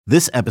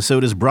This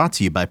episode is brought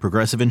to you by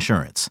Progressive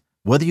Insurance.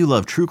 Whether you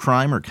love true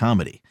crime or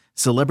comedy,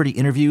 celebrity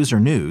interviews or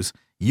news,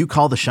 you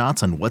call the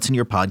shots on what's in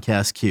your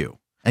podcast queue.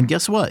 And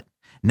guess what?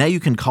 Now you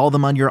can call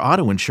them on your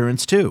auto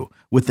insurance too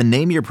with the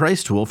Name Your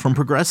Price tool from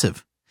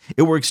Progressive.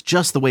 It works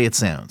just the way it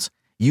sounds.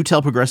 You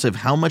tell Progressive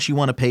how much you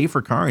want to pay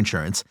for car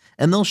insurance,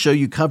 and they'll show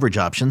you coverage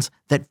options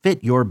that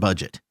fit your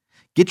budget.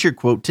 Get your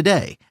quote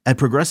today at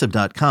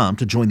Progressive.com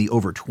to join the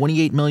over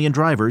 28 million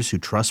drivers who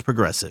trust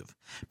Progressive.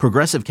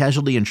 Progressive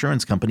Casualty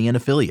Insurance Company and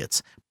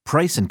Affiliates.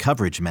 Price and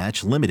coverage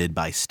match limited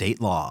by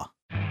state law.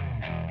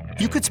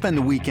 You could spend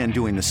the weekend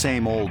doing the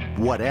same old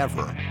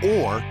whatever,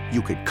 or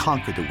you could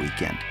conquer the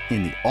weekend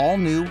in the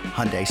all-new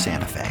Hyundai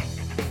Santa Fe.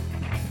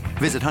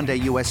 Visit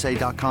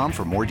HyundaiUSA.com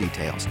for more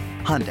details.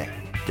 Hyundai,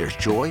 there's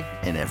joy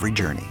in every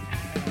journey.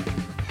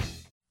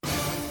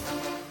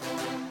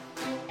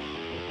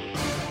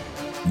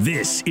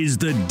 This is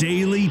the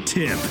Daily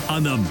Tip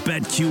on the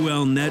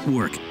BetQL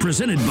Network,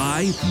 presented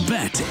by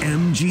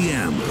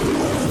BetMGM.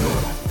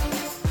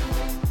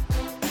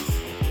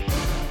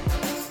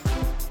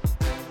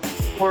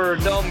 For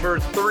number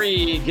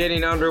 3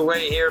 getting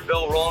underway here,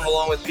 Bill Rowland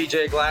along with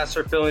PJ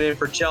Glasser filling in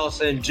for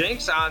Chelsea and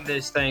Jinx on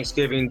this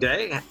Thanksgiving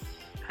Day.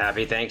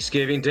 Happy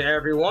Thanksgiving to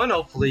everyone.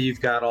 Hopefully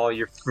you've got all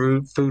your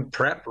food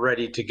prep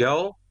ready to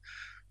go.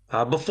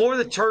 Before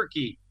the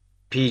turkey,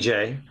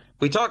 PJ,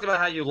 we talked about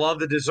how you love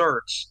the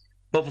desserts,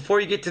 but before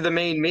you get to the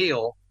main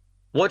meal,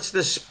 what's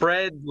the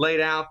spread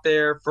laid out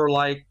there for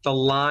like the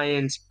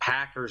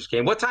Lions-Packers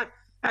game? What time?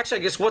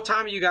 Actually, I guess what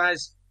time are you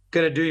guys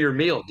going to do your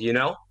meal? Do you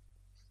know?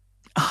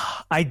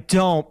 I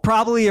don't.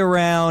 Probably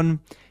around.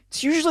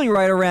 It's usually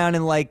right around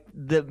in like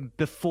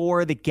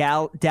before the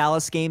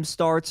Dallas game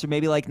starts, or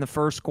maybe like in the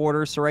first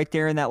quarter. So right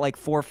there in that like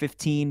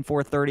 4:15,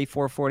 4:30,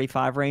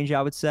 4:45 range,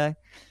 I would say.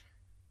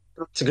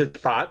 That's a good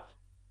spot.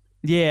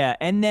 Yeah,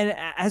 and then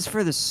as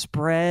for the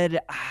spread,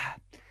 I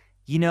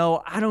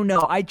don't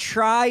know. I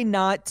try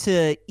not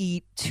to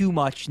eat too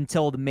much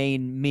until the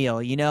main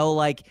meal.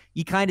 Like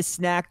you kind of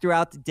snack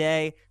throughout the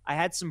day. I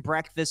had some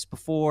breakfast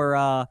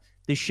before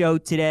the show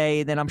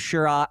today, then I'm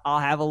sure I'll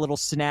have a little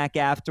snack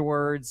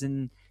afterwards,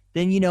 and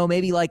then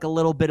maybe like a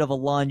little bit of a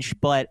lunch.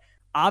 But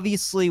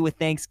obviously with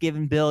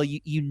Thanksgiving, Bill,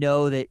 you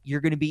know that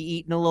you're going to be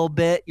eating a little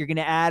bit. You're going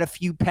to add a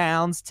few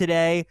pounds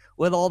today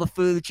with all the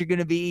food that you're going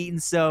to be eating.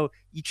 So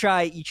you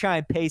try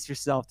and pace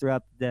yourself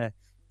throughout the day.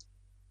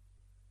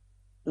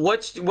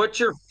 What's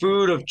your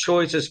food of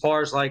choice as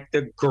far as like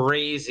the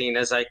grazing,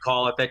 as I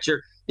call it, that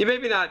you're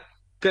maybe not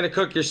going to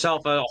cook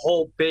yourself a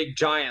whole big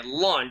giant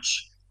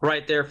lunch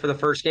right there for the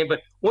first game, but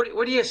what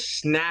are you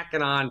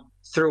snacking on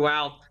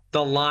throughout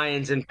the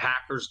Lions and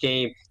Packers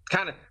game?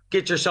 Kind of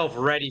get yourself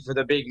ready for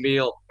the big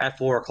meal at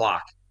 4:00.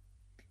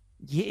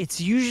 Yeah,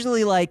 it's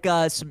usually like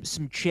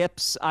some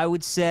chips, I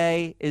would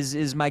say,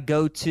 is my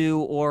go-to,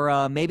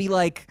 or maybe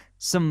like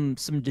some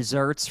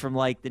desserts from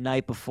like the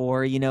night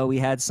before. We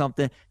had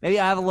something. Maybe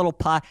I have a little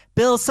pie.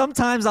 Bill,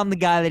 sometimes I'm the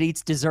guy that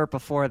eats dessert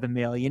before the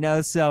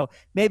meal. So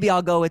maybe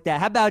I'll go with that.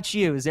 How about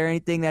you? Is there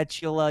anything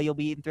that you'll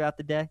be eating throughout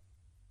the day?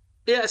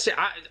 Yeah, see,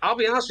 I'll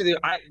be honest with you.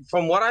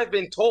 From what I've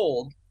been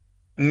told,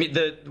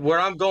 where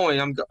I'm going,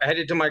 I'm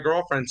headed to my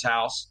girlfriend's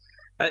house.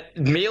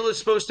 Meal is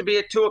supposed to be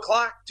at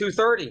 2:00,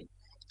 2:30.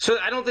 So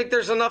I don't think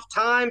there's enough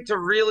time to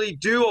really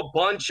do a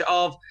bunch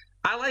of.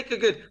 I like a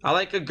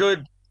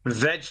good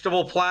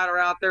vegetable platter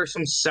out there,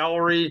 some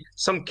celery,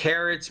 some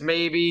carrots,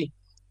 maybe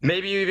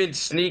you even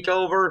sneak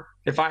over.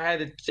 If I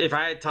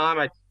had time,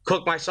 I'd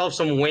cook myself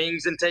some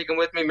wings and take them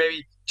with me.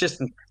 Maybe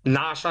just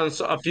nosh on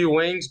a few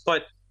wings,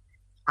 but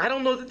I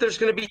don't know that there's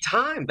going to be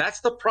time. That's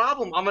the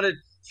problem. I'm going to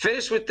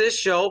finish with this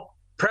show,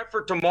 prep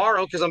for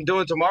tomorrow because I'm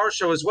doing tomorrow's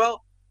show as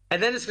well.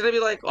 And then it's going to be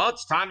like, oh,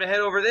 it's time to head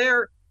over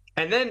there.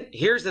 And then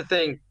here's the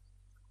thing.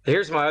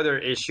 Here's my other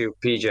issue,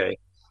 PJ.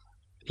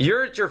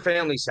 You're at your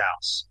family's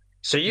house.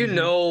 So you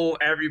know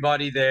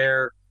everybody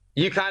there.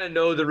 You kind of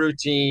know the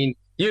routine.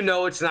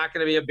 It's not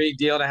going to be a big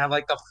deal to have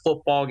like the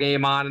football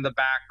game on in the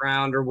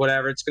background or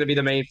whatever. It's going to be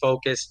the main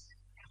focus.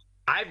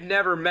 I've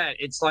never met.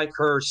 It's like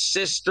her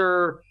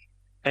sister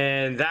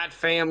and that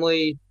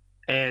family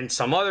and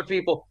some other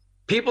people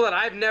that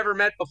I've never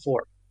met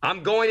before.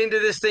 I'm going into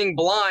this thing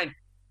blind.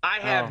 I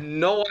have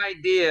no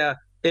idea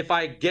if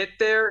I get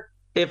there,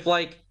 if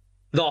like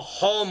the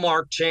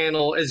Hallmark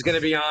Channel is going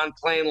to be on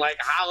playing like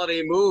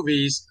holiday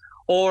movies,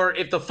 or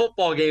if the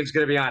football game is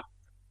going to be on.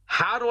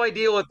 How do I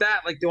deal with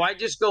that? Like, do I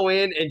just go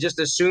in and just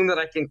assume that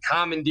I can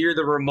commandeer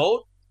the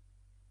remote,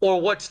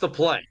 or what's the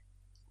play?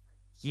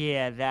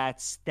 Yeah,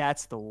 that's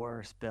the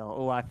worst, Bill.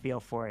 Oh, I feel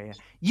for you.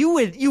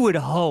 You would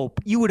hope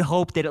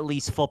that at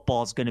least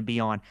football is going to be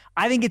on.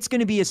 I think it's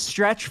going to be a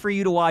stretch for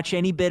you to watch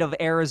any bit of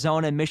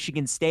Arizona and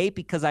Michigan State,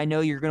 because I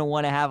know you're going to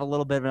want to have a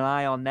little bit of an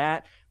eye on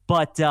that.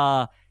 But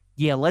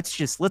yeah,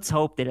 let's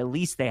hope that at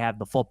least they have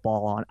the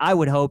football on. I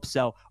would hope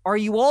so. Are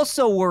you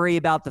also worried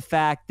about the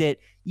fact that,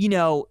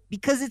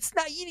 because it's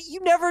not, you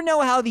never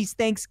know how these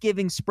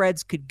Thanksgiving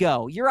spreads could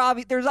go.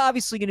 There's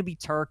obviously going to be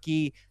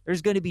turkey.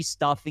 There's going to be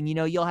stuffing.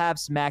 You'll have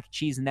some mac and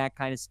cheese and that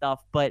kind of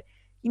stuff. But,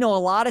 a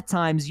lot of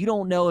times you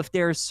don't know if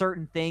there's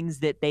certain things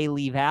that they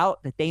leave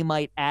out that they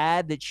might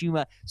add that you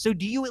might. So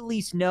do you at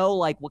least know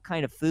like what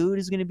kind of food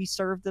is going to be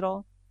served at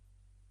all?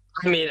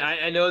 I mean,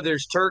 I know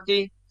there's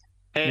turkey,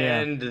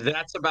 and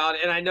that's about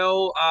it. And I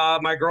know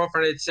my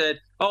girlfriend had said,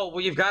 "Oh, well,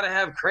 you've got to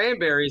have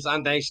cranberries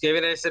on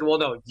Thanksgiving." And I said, "Well,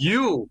 no,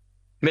 you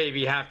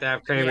maybe have to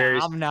have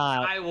cranberries. Yeah, I'm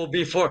not. I will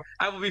be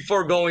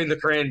foregoing the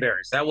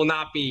cranberries. That will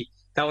not be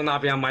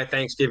on my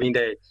Thanksgiving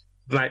day,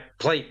 my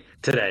plate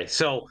today."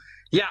 So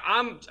yeah,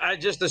 I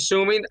just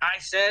assuming.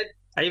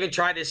 I even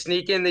tried to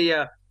sneak in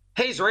the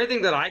hey, is there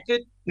anything that I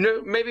could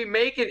maybe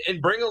make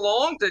and bring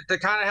along to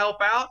kind of help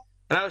out?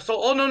 And I was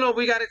told, oh, no,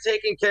 we got it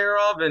taken care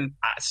of. And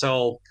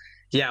so,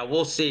 yeah,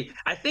 we'll see.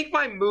 I think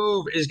my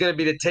move is going to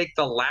be to take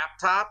the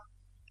laptop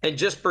and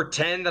just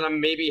pretend that I'm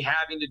maybe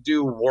having to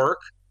do work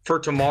for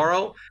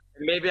tomorrow.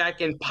 And maybe I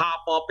can pop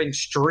up and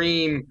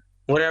stream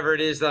whatever it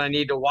is that I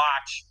need to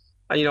watch,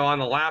 on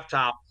the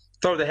laptop,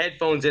 throw the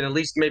headphones in, at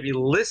least maybe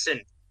listen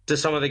to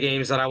some of the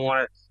games that I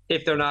want to,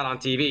 if they're not on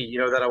TV,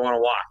 that I want to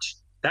watch.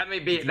 That may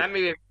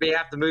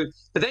have to move.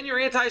 But then you're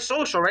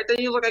antisocial, right? Then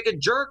you look like a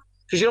jerk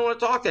because you don't want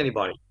to talk to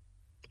anybody.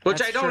 Which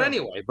That's I don't true.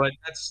 anyway, but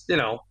that's,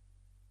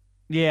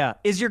 Yeah.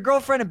 Is your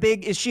girlfriend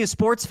is she a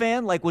sports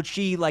fan? Like, would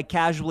she like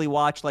casually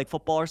watch like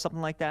football or something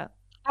like that?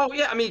 Oh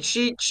yeah. I mean,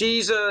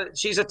 she's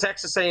a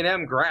Texas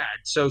A&M grad,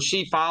 so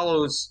she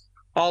follows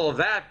all of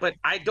that. But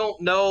I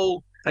don't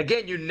know.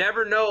 Again, you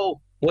never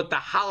know what the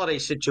holiday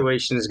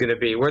situation is going to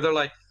be, where they're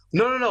like,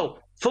 no,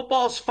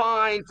 football's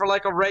fine for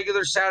like a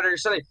regular Saturday or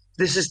Sunday.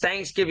 This is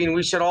Thanksgiving.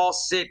 We should all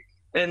sit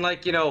and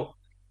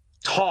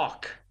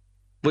talk,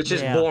 which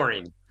is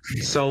boring.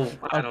 So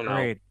I don't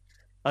know.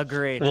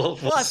 Agreed. We'll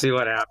see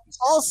what happens.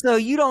 Also,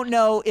 you don't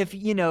know if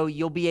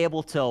you'll be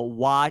able to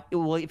watch.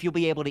 Well, if you'll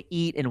be able to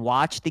eat and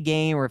watch the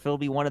game, or if it'll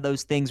be one of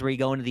those things where you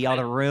go into the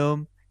other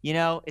room.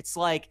 It's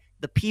like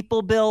the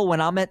people, Bill. When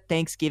I'm at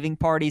Thanksgiving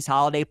parties,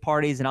 holiday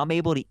parties, and I'm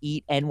able to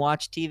eat and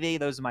watch TV,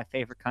 those are my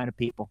favorite kind of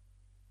people.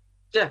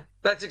 Yeah,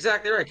 that's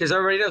exactly right. Because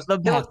everybody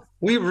knows.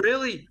 We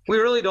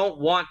really don't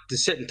want to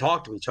sit and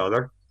talk to each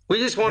other. We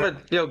just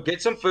want to,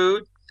 get some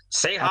food,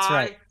 say That's hi.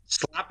 right.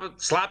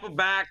 Slap it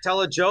back,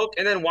 tell a joke,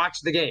 and then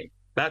watch the game.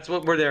 That's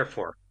what we're there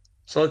for.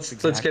 So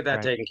let's get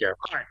that taken care of.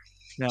 All right.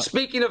 Yep.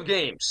 Speaking of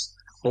games,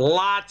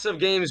 lots of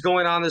games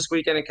going on this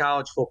weekend in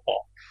college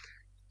football.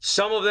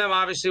 Some of them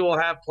obviously will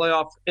have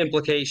playoff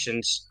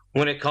implications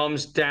when it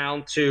comes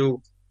down to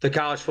the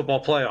college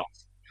football playoff.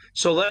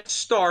 So let's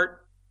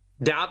start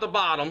down at the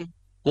bottom.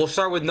 We'll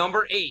start with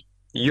number 8,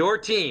 your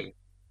team,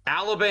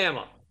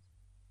 Alabama.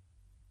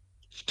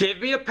 Give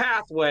me a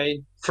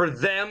pathway for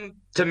them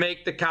to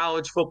make the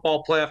college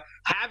football playoff.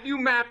 Have you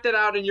mapped it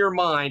out in your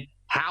mind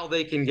how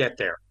they can get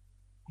there?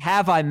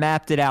 Have I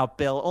mapped it out,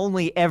 Bill?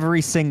 Only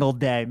every single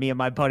day, me and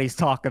my buddies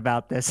talk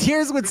about this.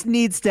 Here's what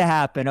needs to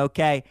happen,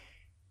 okay?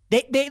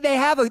 They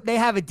have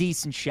a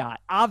decent shot.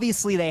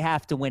 Obviously, they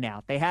have to win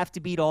out. They have to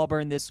beat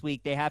Auburn this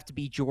week. They have to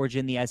beat Georgia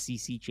in the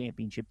SEC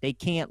championship. They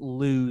can't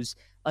lose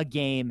a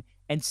game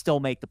and still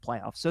make the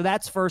playoffs. So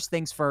that's first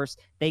things first.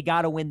 They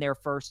got to win their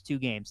first 2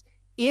 games.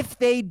 If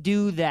they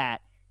do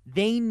that,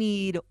 they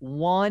need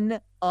one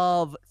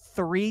of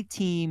 3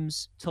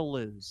 teams to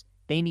lose.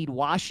 They need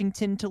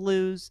Washington to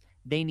lose,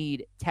 they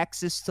need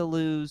Texas to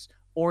lose,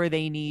 or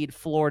they need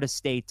Florida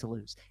State to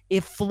lose.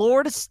 If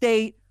Florida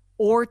State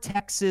or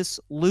Texas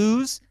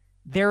lose,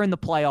 they're in the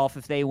playoff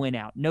if they win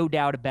out. No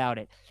doubt about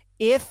it.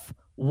 If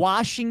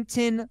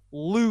Washington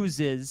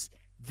loses,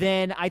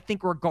 then I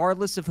think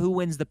regardless of who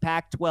wins the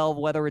Pac-12,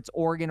 whether it's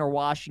Oregon or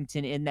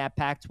Washington in that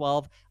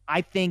Pac-12,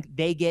 I think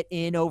they get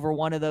in over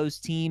one of those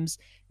teams.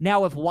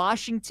 Now, if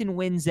Washington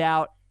wins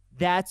out,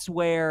 that's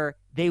where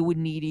they would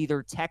need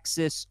either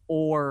Texas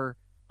or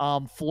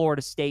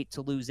Florida State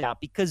to lose out.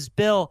 Because,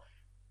 Bill,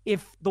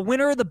 if the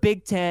winner of the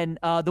Big Ten,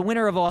 the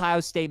winner of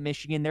Ohio State,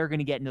 Michigan, they're going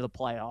to get into the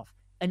playoff.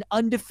 An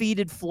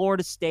undefeated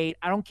Florida State,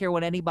 I don't care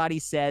what anybody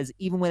says,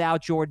 even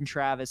without Jordan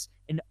Travis,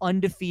 an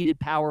undefeated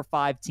Power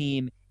 5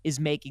 team is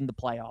making the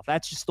playoff.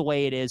 That's just the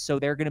way it is. So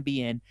they're going to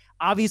be in.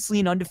 Obviously,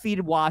 an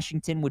undefeated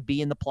Washington would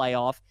be in the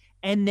playoff.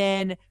 And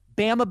then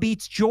Bama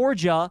beats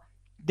Georgia,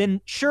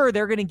 then sure,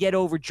 they're going to get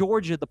over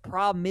Georgia. The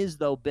problem is,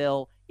 though,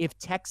 Bill, if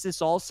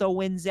Texas also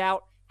wins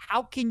out,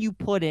 how can you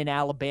put in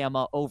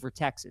Alabama over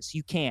Texas?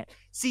 You can't.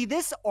 See,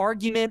 this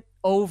argument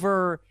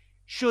over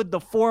should the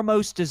 4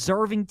 most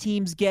deserving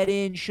teams get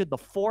in, should the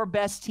 4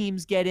 best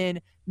teams get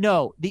in,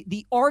 no,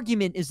 the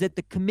argument is that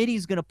the committee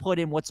is going to put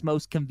in what's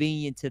most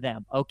convenient to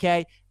them,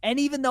 okay? And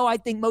even though I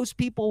think most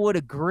people would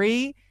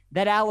agree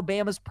that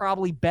Alabama's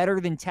probably better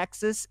than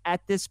Texas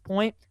at this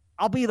point,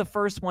 I'll be the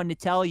first one to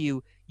tell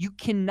you, you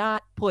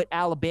cannot put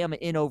Alabama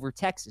in over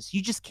Texas.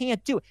 You just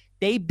can't do it.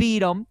 They beat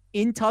them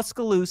in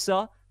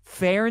Tuscaloosa,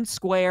 fair and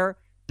square.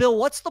 Bill,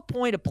 what's the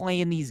point of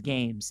playing these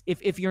games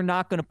if you're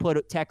not going to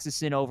put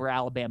Texas in over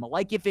Alabama?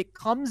 Like, if it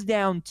comes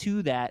down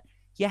to that,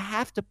 you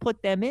have to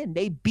put them in.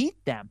 They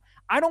beat them.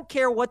 I don't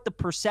care what the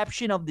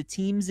perception of the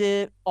teams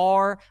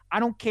are. I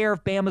don't care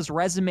if Bama's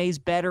resume is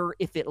better,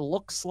 if it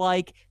looks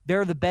like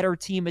they're the better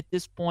team at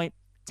this point.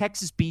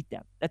 Texas beat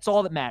them. That's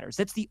all that matters.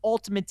 That's the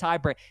ultimate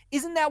tiebreaker.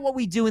 Isn't that what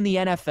we do in the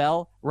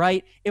NFL,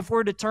 right? If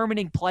we're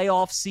determining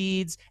playoff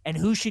seeds and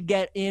who should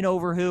get in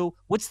over who,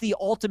 what's the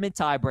ultimate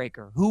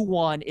tiebreaker? Who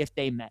won if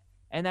they met?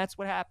 And that's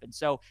what happened.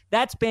 So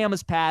that's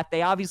Bama's path.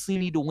 They obviously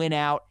need to win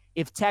out.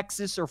 If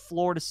Texas or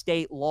Florida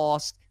State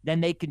lost,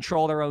 then they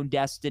control their own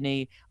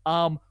destiny.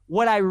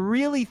 What I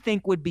really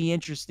think would be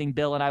interesting,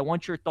 Bill, and I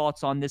want your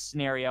thoughts on this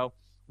scenario,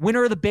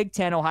 winner of the Big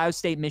Ten, Ohio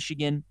State,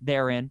 Michigan,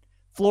 they're in.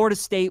 Florida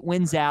State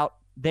wins out,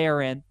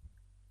 they're in.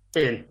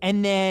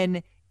 And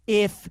then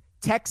if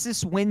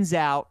Texas wins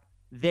out,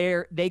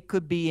 they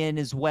could be in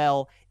as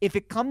well. If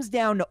it comes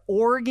down to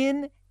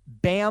Oregon,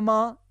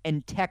 Bama,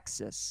 and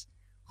Texas,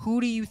 who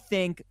do you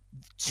think,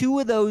 two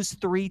of those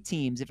three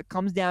teams, if it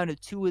comes down to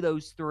two of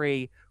those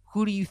three,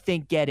 who do you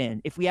think get in?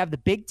 If we have the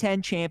Big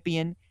Ten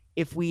champion,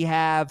 if we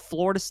have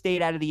Florida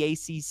State out of the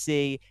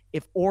ACC,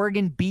 if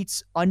Oregon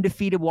beats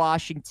undefeated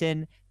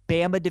Washington,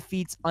 Bama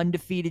defeats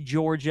undefeated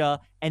Georgia,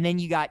 and then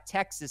you got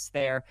Texas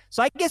there.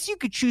 So I guess you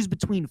could choose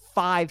between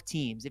five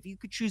teams. If you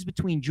could choose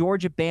between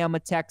Georgia,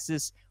 Bama,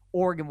 Texas,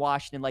 Oregon,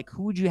 Washington, like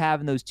who would you have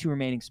in those two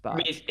remaining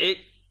spots? I mean,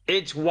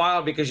 it's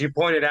wild because you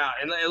pointed out,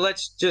 and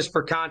let's just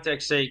for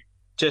context sake,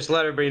 just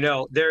let everybody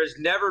know, there's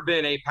never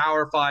been a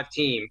Power 5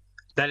 team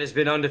that has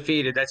been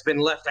undefeated that's been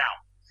left out.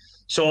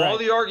 So all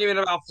the argument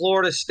about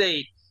Florida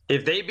State,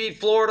 if they beat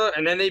Florida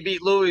and then they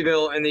beat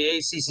Louisville in the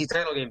ACC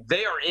title game,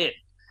 they are in.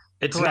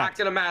 It's not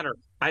going to matter.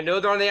 I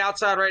know they're on the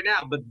outside right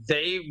now, but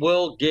they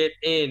will get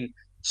in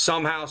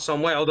somehow,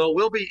 some way. Although it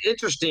will be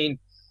interesting,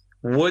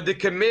 would the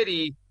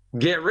committee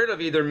get rid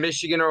of either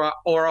Michigan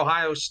or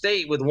Ohio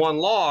State with one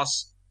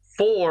loss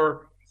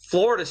for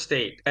Florida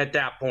State at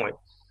that point?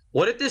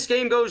 What if this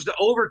game goes to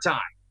overtime,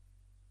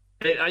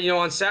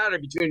 on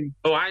Saturday between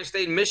Ohio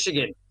State and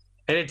Michigan,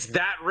 and it's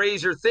that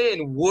razor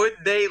thin? Would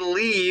they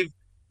leave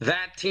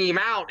that team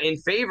out in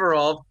favor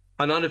of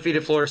an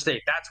undefeated Florida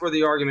State? That's where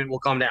the argument will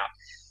come down.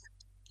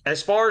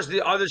 As far as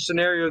the other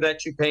scenario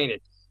that you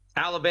painted,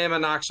 Alabama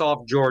knocks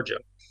off Georgia,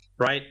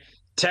 right?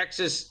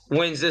 Texas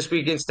wins this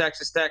week against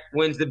Texas Tech,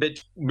 wins the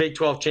Big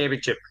 12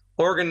 championship.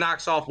 Oregon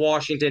knocks off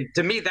Washington.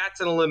 To me, that's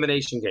an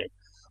elimination game.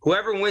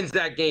 Whoever wins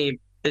that game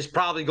is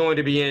probably going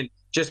to be in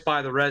just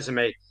by the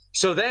resume.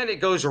 So then it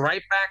goes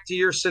right back to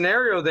your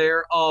scenario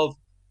there of,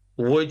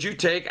 would you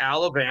take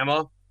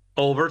Alabama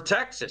over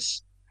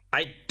Texas?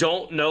 I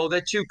don't know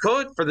that you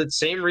could for the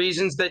same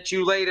reasons that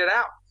you laid it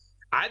out.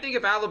 I think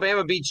if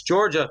Alabama beats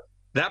Georgia,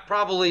 that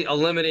probably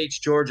eliminates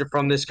Georgia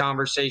from this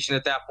conversation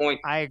at that point.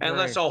 I agree.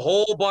 Unless a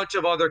whole bunch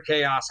of other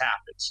chaos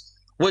happens,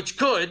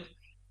 which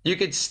you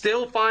could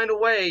still find a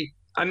way.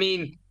 I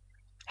mean,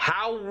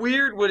 how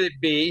weird would it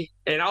be?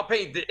 And I'll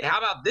paint how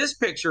about this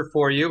picture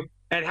for you?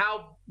 And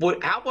how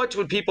much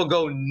would people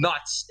go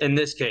nuts in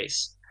this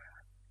case?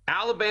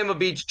 Alabama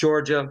beats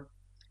Georgia.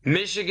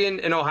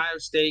 Michigan and Ohio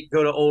State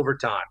go to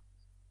overtime.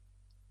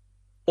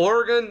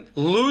 Oregon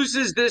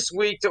loses this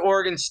week to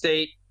Oregon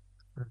State,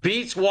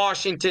 beats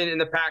Washington in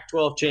the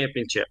Pac-12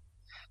 championship.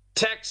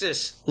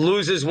 Texas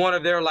loses one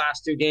of their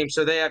last two games,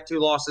 so they have two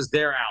losses.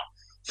 They're out.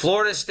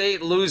 Florida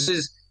State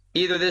loses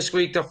either this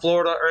week to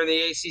Florida or in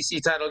the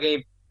ACC title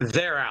game.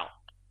 They're out.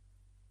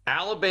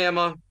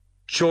 Alabama,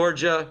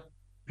 Georgia,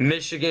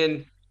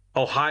 Michigan,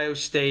 Ohio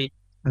State,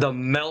 the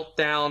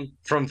meltdown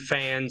from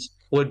fans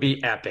would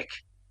be epic.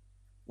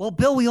 Well,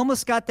 Bill, we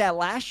almost got that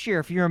last year,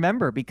 if you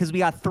remember, because we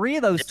got three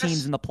of those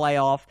teams in the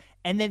playoff,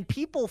 and then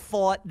people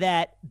thought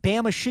that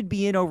Bama should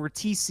be in over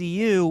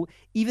TCU,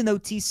 even though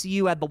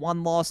TCU had the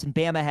one loss and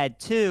Bama had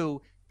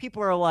two.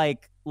 People are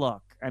like,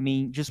 look, I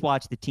mean, just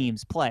watch the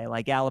teams play.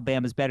 Like,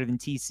 Alabama's better than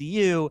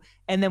TCU,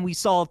 and then we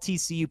saw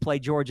TCU play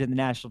Georgia in the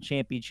national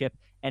championship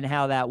and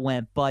how that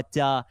went. But,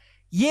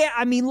 yeah,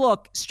 I mean,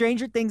 look,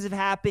 stranger things have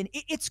happened.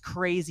 It's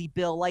crazy,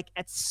 Bill. Like,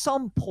 at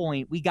some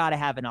point, we got to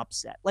have an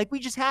upset. Like, we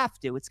just have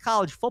to. It's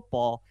college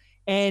football.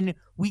 And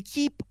we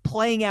keep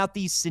playing out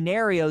these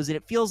scenarios, and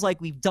it feels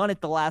like we've done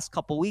it the last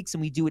couple weeks,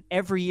 and we do it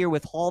every year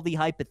with all the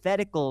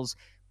hypotheticals.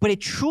 But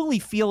it truly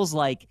feels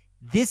like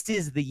this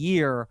is the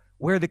year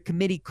where the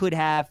committee could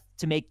have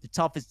to make the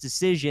toughest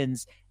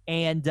decisions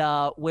and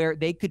where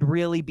they could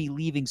really be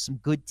leaving some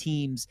good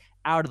teams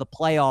out of the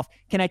playoff.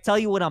 Can I tell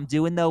you what I'm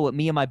doing, though? What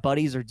me and my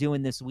buddies are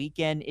doing this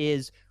weekend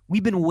is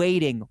we've been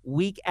waiting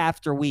week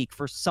after week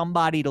for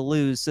somebody to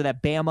lose so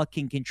that Bama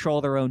can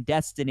control their own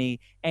destiny,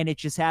 and it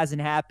just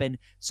hasn't happened.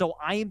 So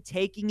I am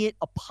taking it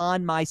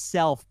upon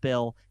myself,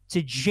 Bill,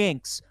 to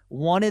jinx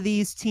one of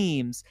these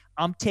teams.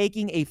 I'm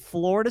taking a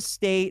Florida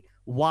State,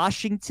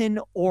 Washington,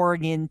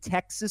 Oregon,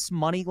 Texas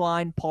money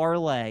line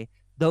parlay.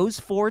 Those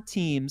four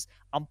teams,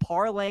 I'm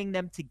parlaying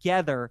them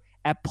together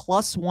at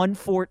plus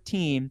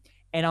 114,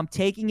 and I'm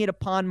taking it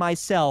upon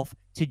myself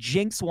to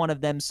jinx one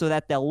of them so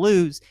that they'll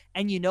lose.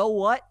 And you know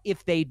what?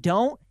 If they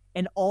don't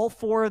and all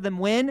four of them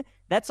win,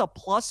 that's a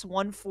plus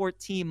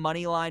 114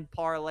 money line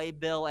parlay,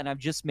 Bill, and I've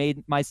just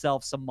made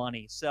myself some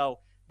money. So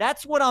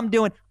that's what I'm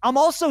doing. I'm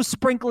also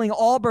sprinkling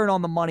Auburn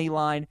on the money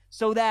line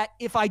so that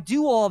if I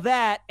do all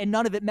that and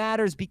none of it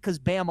matters because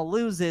Bama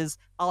loses,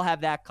 I'll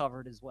have that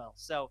covered as well.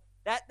 So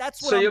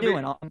that's what I'm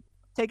doing.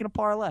 taking a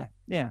parlay.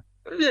 Yeah.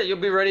 Yeah, you'll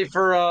be ready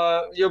for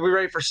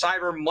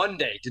Cyber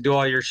Monday to do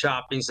all your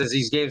shopping, since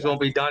these games won't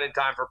be done in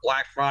time for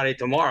Black Friday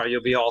tomorrow.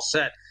 You'll be all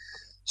set.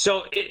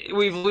 So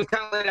we've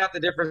kind of laid out the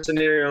different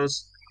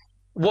scenarios.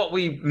 What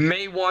we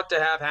may want to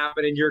have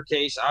happen in your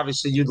case,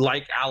 obviously you'd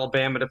like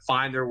Alabama to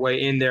find their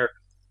way in there.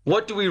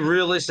 What do we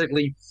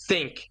realistically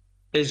think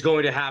is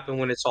going to happen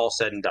when it's all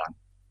said and done?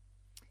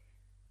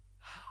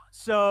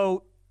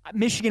 So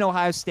Michigan,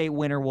 Ohio State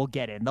winner will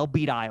get in. They'll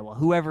beat Iowa.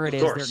 Whoever it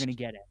is, they're going to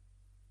get in.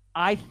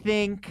 I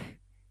think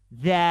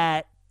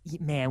that,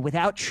 man,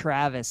 without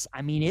Travis,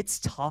 I mean, it's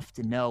tough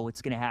to know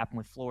what's going to happen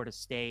with Florida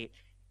State.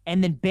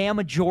 And then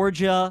Bama,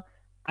 Georgia,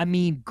 I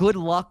mean, good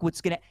luck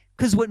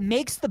because what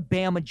makes the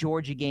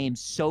Bama-Georgia game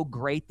so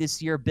great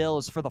this year, Bill,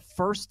 is for the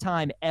first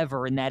time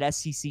ever in that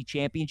SEC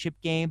championship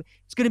game,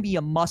 it's going to be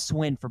a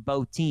must-win for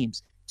both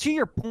teams. To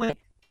your point,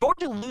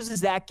 Georgia loses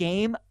that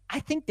game,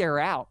 I think they're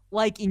out.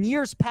 Like in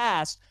years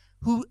past,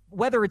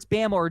 whether it's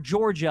Bama or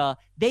Georgia,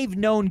 they've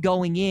known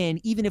going in,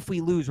 even if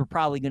we lose, we're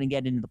probably going to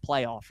get into the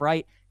playoff,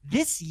 right?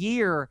 This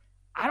year,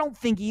 I don't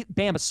think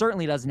Bama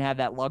certainly doesn't have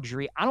that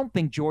luxury. I don't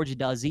think Georgia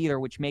does either,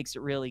 which makes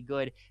it really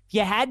good. If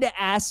you had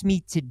to ask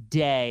me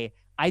today,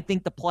 I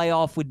think the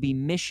playoff would be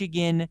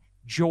Michigan,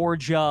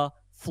 Georgia,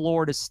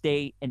 Florida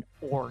State, and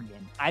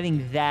Oregon. I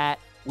think that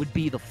would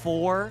be the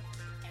four.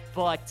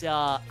 But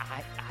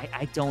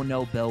I don't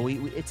know, Bill.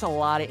 It's a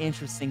lot of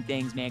interesting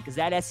things, man, because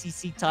that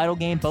SEC title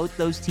game, both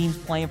those teams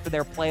playing for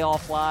their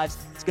playoff lives,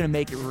 it's going to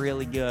make it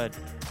really good.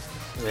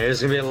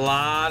 There's going to be a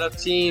lot of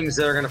teams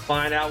that are going to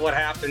find out what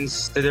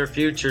happens to their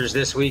futures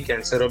this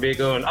weekend, so it'll be a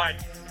good one. All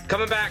right,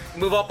 coming back,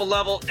 move up a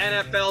level,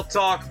 NFL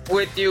talk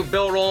with you.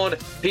 Bill Rowland,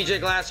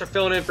 PJ Glasser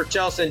filling in for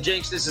Chelsea and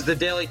Jinx. This is the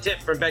Daily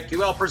Tip from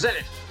BetQL,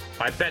 presented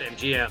by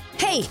BetMGM.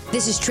 Hey,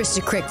 this is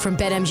Trista Crick from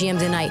BetMGM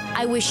tonight.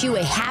 I wish you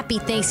a happy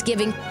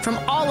Thanksgiving from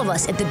all of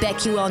us at the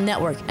BetQL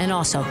Network. And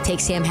also, take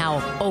Sam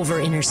Howell over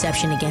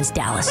interception against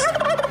Dallas.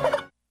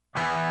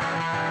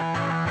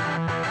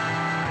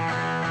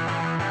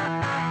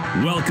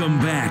 Welcome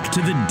back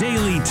to the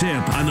Daily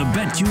Tip on the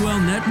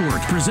BetQL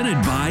Network,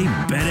 presented by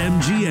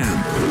BetMGM.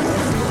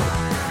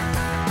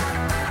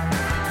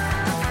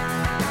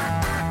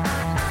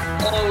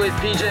 Along with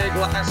PJ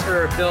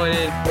Glasser filling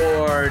in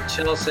for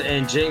Chelsea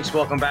and Jinx.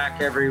 Welcome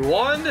back,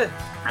 everyone.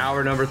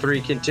 Hour number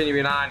 3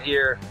 continuing on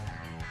here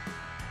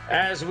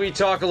as we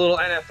talk a little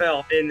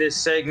NFL in this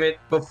segment.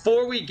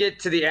 Before we get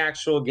to the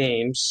actual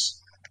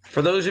games,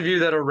 for those of you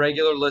that are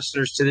regular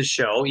listeners to the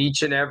show,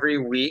 each and every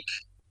week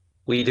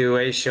we do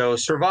a show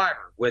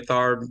Survivor with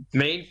our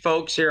main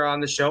folks here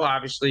on the show.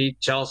 Obviously,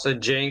 Chelsea,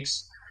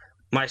 Jinx,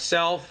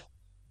 myself,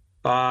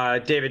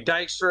 David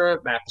Dykstra,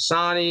 Matt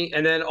Pisani,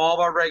 and then all of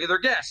our regular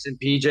guests. And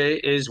PJ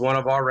is one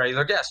of our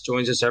regular guests,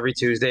 joins us every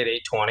Tuesday at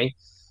 8:20.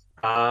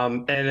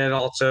 And then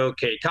also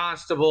Kate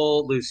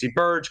Constable, Lucy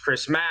Burge,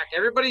 Chris Mack.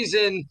 Everybody's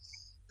in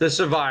the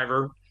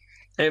Survivor.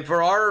 And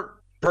for our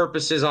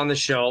purposes on the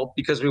show,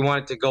 because we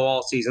want it to go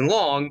all season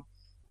long,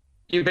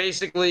 you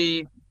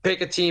basically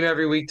pick a team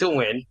every week to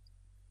win.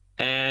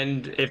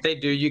 And if they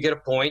do, you get a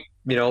point,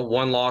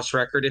 one loss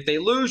record. If they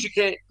lose, you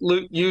can't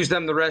use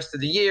them the rest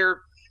of the year.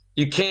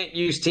 You can't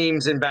use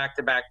teams in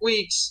back-to-back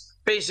weeks.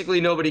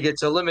 Basically, nobody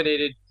gets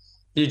eliminated.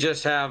 You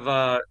just have,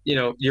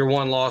 your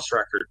one-loss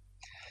record.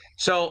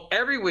 So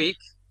every week,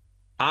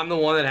 I'm the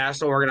one that has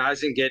to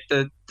organize and get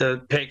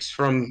the picks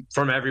from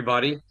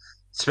everybody,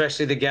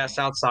 especially the guests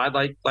outside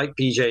like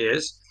PJ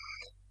is.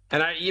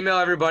 And I email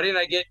everybody, and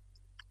I get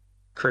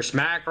Chris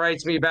Mack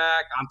writes me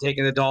back. I'm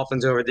taking the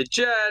Dolphins over the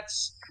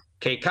Jets.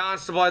 Kate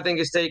Constable, I think,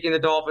 is taking the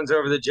Dolphins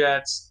over the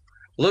Jets.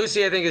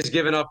 Lucy, I think, has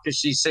given up because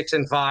she's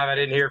 6-5. I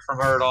didn't hear from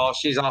her at all.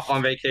 She's off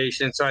on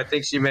vacation, so I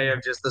think she may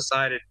have just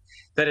decided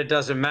that it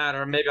doesn't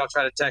matter. Maybe I'll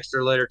try to text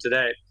her later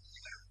today.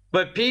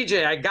 But,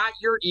 PJ, I got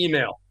your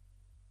email.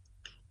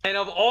 And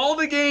of all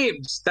the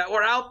games that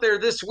were out there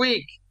this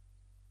week,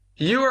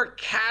 you are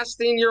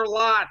casting your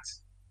lot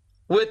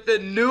with the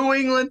New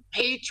England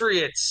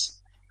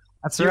Patriots.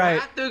 That's right. You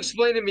have to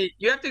explain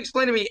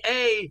to me,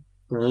 A,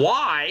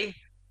 why,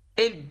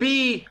 and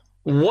B,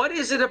 what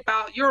is it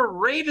about? You're a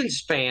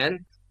Ravens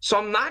fan, so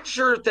I'm not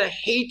sure the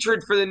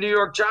hatred for the New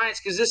York Giants,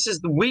 because this is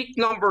the week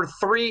number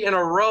 3 in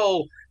a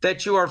row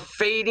that you are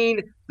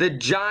fading the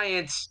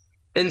Giants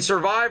in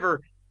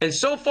Survivor. And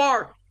so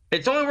far,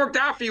 it's only worked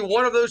out for you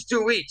one of those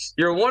 2 weeks.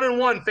 You're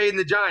 1-1 fading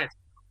the Giants.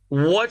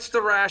 What's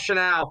the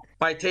rationale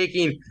by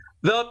taking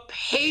the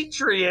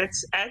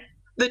Patriots at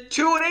the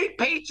 2-8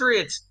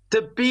 Patriots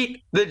to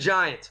beat the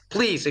Giants?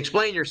 Please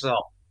explain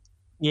yourself.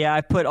 Yeah,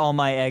 I put all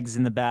my eggs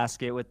in the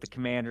basket with the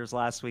Commanders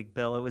last week,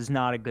 Bill. It was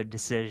not a good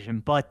decision,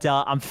 but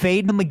I'm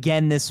fading them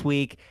again this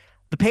week.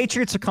 The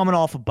Patriots are coming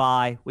off a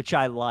bye, which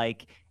I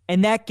like.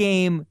 And that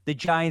game, the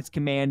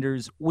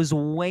Giants-Commanders, was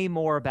way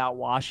more about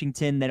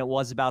Washington than it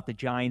was about the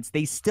Giants.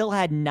 They still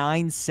had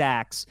 9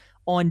 sacks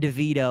on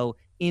DeVito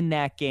in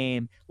that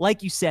game.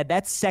 Like you said,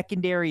 that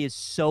secondary is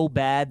so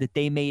bad that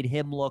they made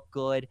him look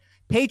good.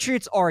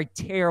 Patriots are a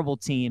terrible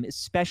team,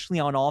 especially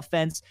on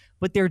offense,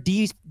 but their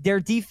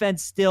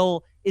defense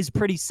still is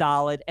pretty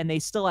solid, and they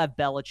still have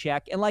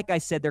Belichick. And like I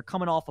said, they're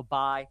coming off a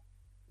bye,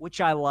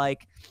 which I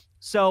like.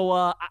 So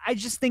I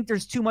just think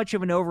there's too much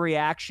of an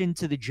overreaction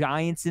to the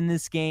Giants in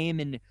this game,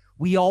 and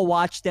we all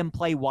watched them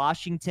play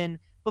Washington.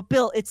 But,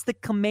 Bill, it's the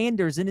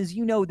Commanders, and as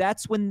you know,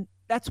 that's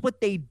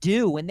what they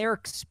do, and they're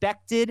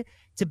expected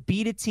to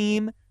beat a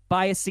team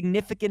by a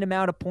significant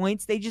amount of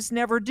points. They just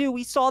never do.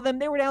 We saw them.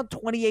 They were down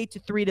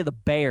 28-3 to the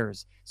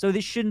Bears. So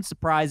this shouldn't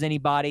surprise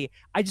anybody.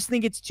 I just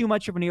think it's too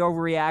much of an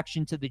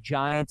overreaction to the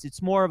Giants.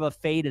 It's more of a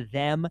fade of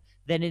them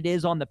than it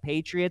is on the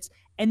Patriots.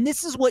 And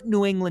this is what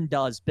New England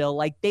does, Bill.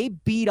 Like, they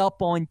beat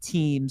up on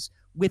teams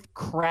with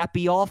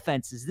crappy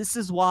offenses. This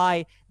is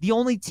why the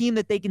only team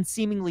that they can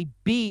seemingly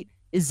beat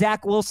is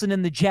Zach Wilson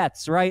and the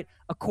Jets, right?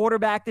 A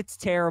quarterback that's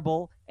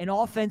terrible, an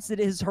offense that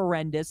is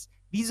horrendous.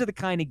 These are the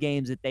kind of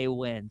games that they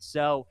win.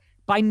 So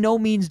by no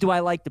means do I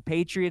like the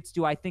Patriots.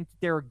 Do I think that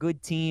they're a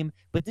good team?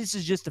 But this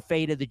is just a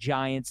fate of the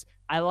Giants.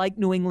 I like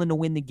New England to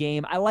win the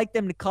game. I like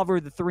them to cover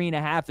the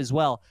 3.5 as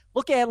well.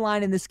 Look at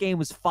line in this game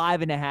was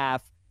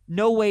 5.5.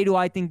 No way do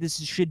I think this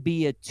should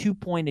be a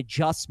 2-point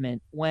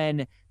adjustment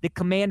when the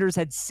Commanders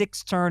had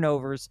 6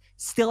 turnovers,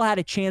 still had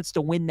a chance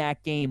to win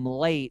that game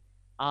late.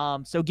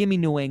 So give me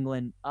New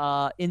England.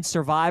 In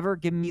Survivor,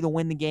 give me the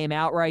win the game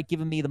outright,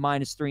 giving me the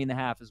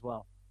 -3.5 as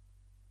well.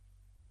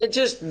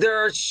 There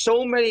are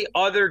so many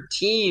other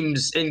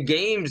teams and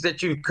games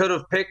that you could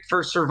have picked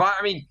for Survivor.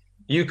 I mean,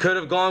 you could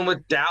have gone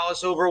with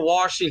Dallas over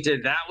Washington.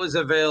 That was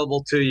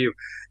available to you.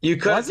 You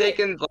could have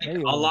taken a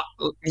lot.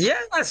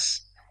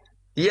 Yes.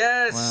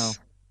 Wow.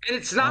 And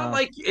it's not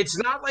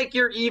like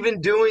you're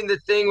even doing the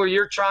thing where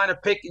you're trying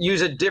to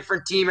use a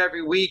different team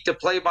every week to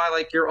play by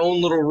like your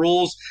own little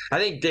rules. I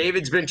think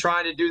David's been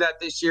trying to do that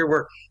this year,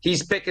 where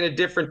he's picking a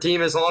different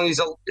team as long as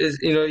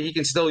he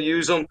can still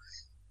use them.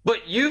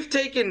 But you've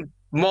taken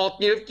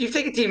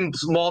teams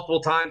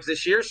multiple times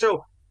this year,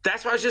 so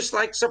that's why I was just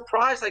like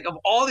surprised. Like, of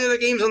all the other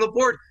games on the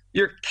board,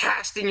 you're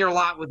casting your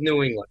lot with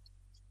New England.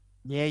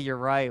 Yeah, you're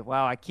right.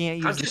 Wow, I can't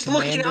use. I'm just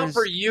looking out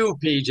for you,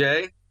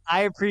 PJ.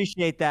 I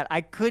appreciate that.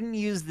 I couldn't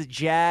use the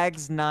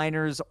Jags,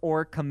 Niners,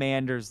 or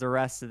Commanders the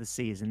rest of the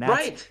season.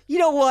 Right. You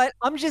know what?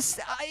 I'm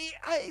just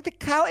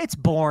it's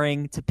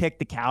boring to pick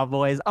the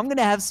Cowboys. I'm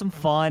gonna have some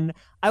fun.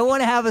 I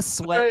want to have a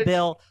sweat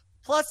bill.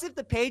 Plus, if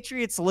the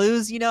Patriots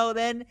lose,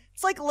 then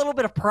it's like a little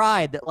bit of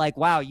pride that, like,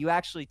 wow, you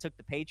actually took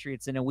the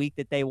Patriots in a week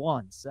that they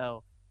won.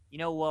 So, you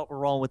know what? We're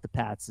rolling with the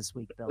Pats this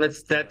week, Bill.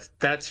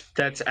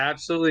 That's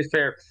absolutely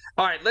fair.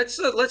 All right, let's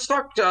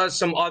talk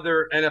some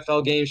other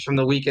NFL games from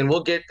the weekend.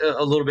 We'll get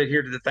a little bit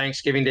here to the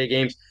Thanksgiving Day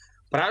games,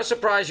 but I was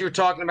surprised you were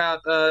talking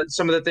about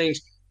some of the things.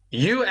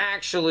 You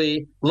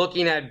actually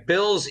looking at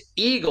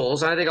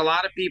Bills-Eagles, and I think a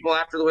lot of people,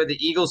 after the way the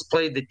Eagles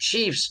played the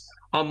Chiefs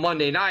on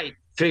Monday night,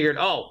 figured,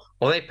 oh,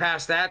 well, they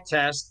passed that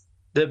test.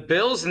 The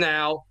Bills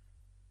now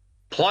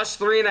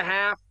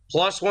 +3.5,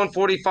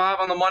 +145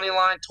 on the money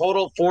line,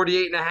 total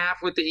 48.5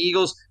 with the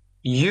Eagles.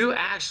 You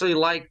actually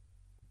like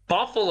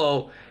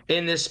Buffalo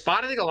in this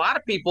spot. I think a lot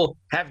of people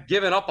have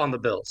given up on the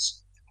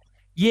Bills.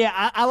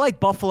 Yeah, I like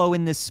Buffalo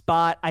in this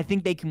spot. I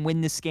think they can win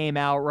this game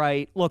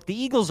outright. Look, the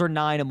Eagles are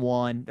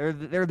 9-1.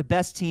 They're the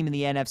best team in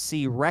the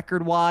NFC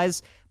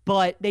record-wise,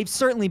 but they've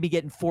certainly been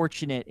getting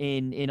fortunate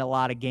in a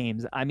lot of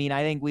games. I mean,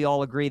 I think we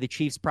all agree the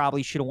Chiefs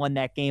probably should have won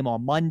that game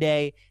on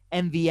Monday.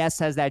 MVS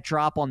has that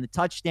drop on the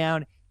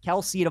touchdown.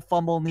 Kelsey had a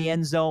fumble in the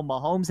end zone.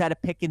 Mahomes had a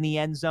pick in the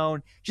end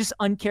zone. Just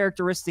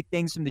uncharacteristic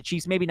things from the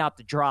Chiefs. Maybe not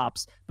the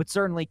drops, but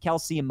certainly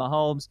Kelsey and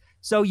Mahomes.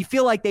 So you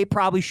feel like they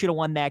probably should have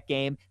won that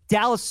game.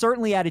 Dallas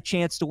certainly had a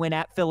chance to win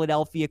at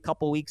Philadelphia a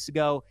couple weeks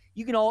ago.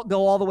 You can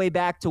go all the way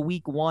back to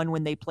week 1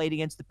 when they played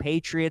against the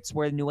Patriots,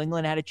 where New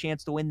England had a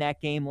chance to win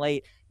that game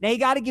late. Now, you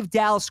got to give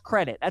Dallas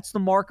credit. That's the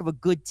mark of a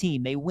good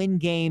team. They win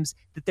games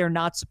that they're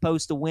not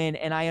supposed to win,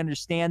 and I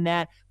understand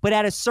that. But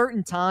at a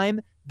certain time,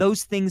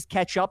 those things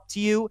catch up to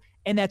you,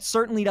 and that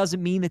certainly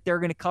doesn't mean that they're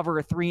going to cover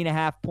a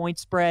 3.5-point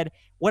spread.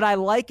 What I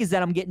like is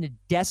that I'm getting a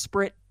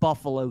desperate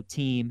Buffalo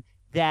team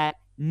that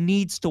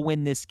needs to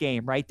win this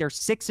game, right? They're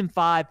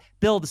 6-5.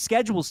 Bill, the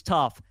schedule's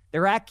tough.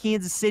 They're at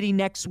Kansas City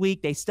next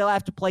week. They still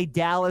have to play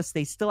Dallas.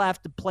 They still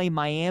have to play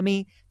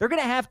Miami. They're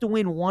going to have to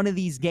win one of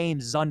these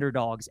games as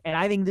underdogs, and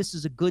I think this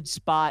is a good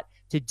spot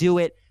to do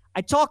it.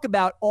 I talk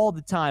about all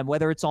the time,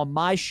 whether it's on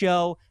my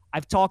show,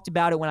 I've talked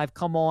about it when I've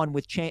come on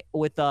with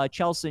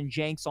Chelsea and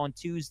Jenks on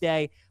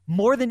Tuesday.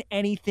 More than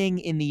anything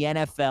in the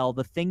NFL,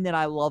 the thing that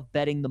I love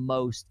betting the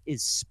most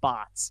is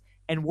spots.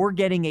 And we're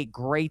getting a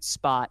great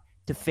spot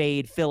to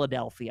fade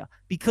Philadelphia,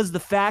 because the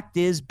fact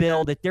is,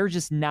 Bill, that they're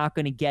just not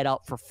going to get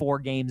up for 4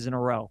 games in a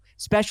row,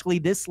 especially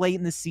this late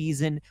in the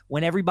season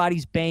when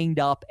everybody's banged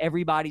up,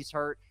 everybody's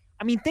hurt.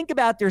 I mean, think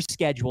about their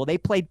schedule. They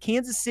played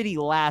Kansas City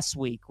last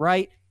week,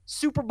 right?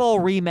 Super Bowl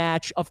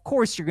rematch. Of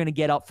course, you're going to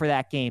get up for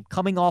that game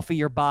coming off of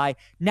your bye.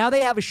 Now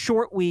they have a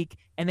short week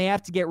and they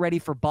have to get ready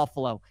for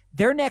Buffalo.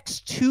 Their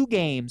next 2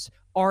 games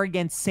are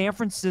against San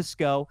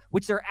Francisco,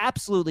 which they're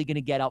absolutely going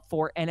to get up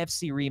for,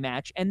 NFC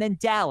rematch, and then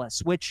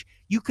Dallas, which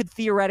you could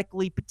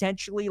theoretically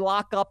potentially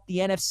lock up the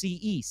NFC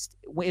East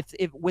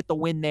if with the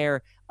win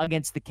there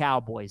against the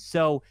Cowboys.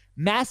 So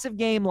massive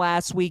game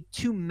last week,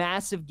 2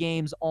 massive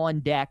games on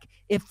deck.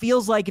 It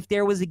feels like if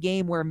there was a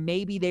game where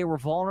maybe they were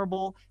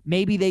vulnerable,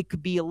 maybe they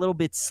could be a little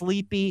bit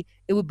sleepy,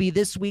 it would be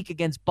this week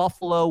against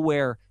Buffalo,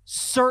 where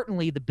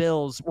certainly the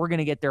Bills were going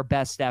to get their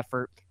best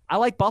effort. I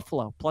like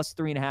Buffalo plus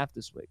 3.5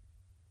 this week.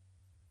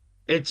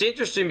 It's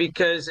interesting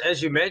because,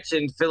 as you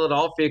mentioned,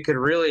 Philadelphia could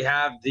really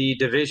have the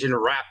division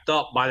wrapped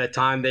up by the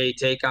time they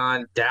take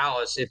on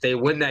Dallas if they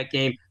win that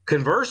game.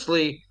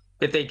 Conversely,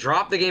 if they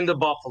drop the game to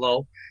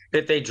Buffalo,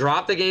 if they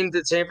drop the game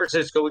to San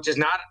Francisco, which is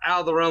not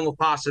out of the realm of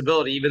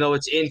possibility, even though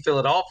it's in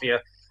Philadelphia,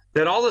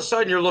 then all of a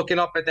sudden you're looking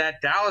up at that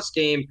Dallas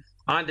game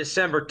on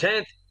December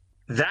 10th.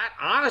 That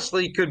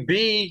honestly could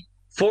be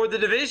for the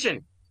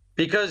division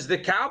because the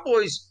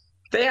Cowboys,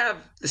 they have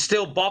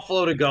still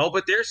Buffalo to go,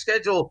 but their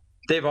schedule,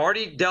 they've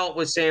already dealt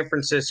with San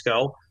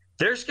Francisco.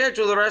 Their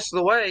schedule the rest of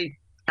the way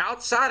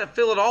outside of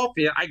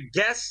Philadelphia, I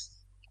guess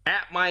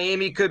at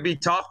Miami could be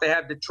tough. They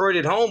have Detroit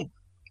at home.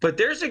 But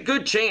there's a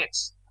good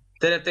chance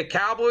that if the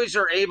Cowboys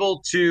are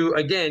able to,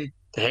 again,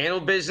 to handle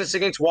business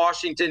against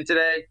Washington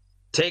today,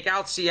 take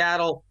out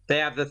Seattle, they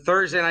have the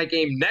Thursday night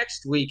game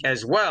next week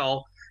as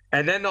well,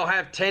 and then they'll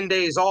have 10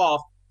 days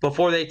off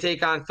before they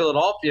take on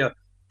Philadelphia.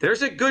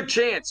 There's a good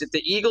chance if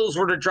the Eagles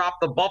were to drop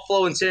the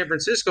Buffalo and San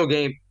Francisco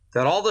game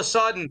that all of a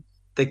sudden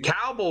the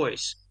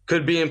Cowboys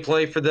could be in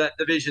play for that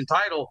division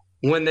title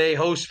when they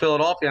host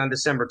Philadelphia on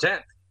December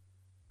 10th.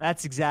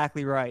 That's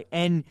exactly right.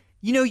 And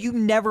you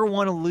never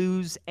want to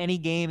lose any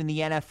game in the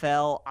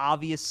NFL,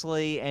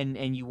 obviously,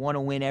 and you want to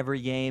win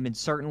every game. And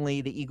certainly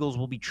the Eagles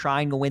will be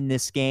trying to win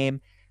this game.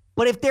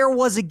 But if there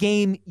was a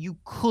game you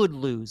could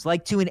lose,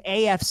 like to an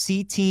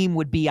AFC team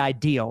would be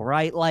ideal,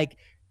 right? Like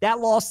that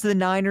loss to the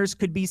Niners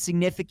could be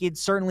significant.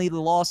 Certainly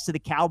the loss to the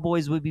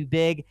Cowboys would be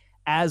big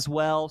as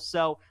well.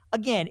 So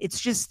again,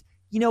 it's just,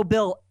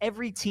 Bill,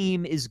 every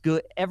team is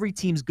good. Every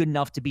team's good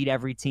enough to beat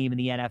every team in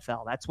the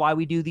NFL. That's why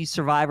we do these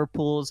survivor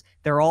pools.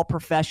 They're all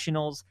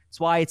professionals.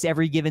 That's why it's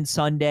every given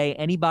Sunday.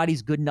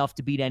 Anybody's good enough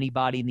to beat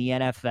anybody in the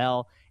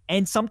NFL.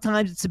 And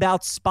sometimes it's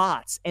about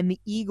spots. And the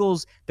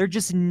Eagles, they're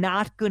just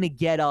not going to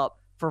get up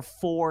for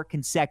 4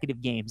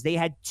 consecutive games. They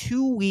had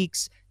 2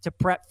 weeks to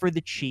prep for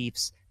the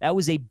Chiefs. That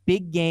was a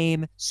big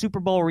game, Super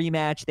Bowl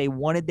rematch. They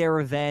wanted their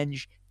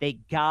revenge. They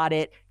got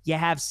it. You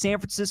have San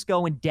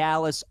Francisco and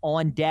Dallas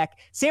on deck.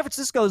 San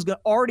Francisco is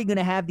already going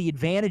to have the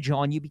advantage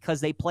on you because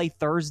they play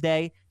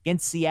Thursday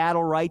against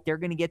Seattle, right? They're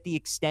going to get the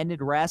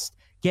extended rest,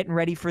 getting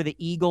ready for the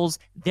Eagles.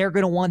 They're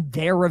going to want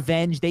their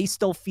revenge. They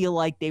still feel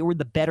like they were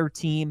the better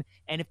team.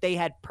 And if they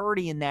had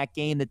Purdy in that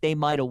game, that they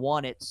might have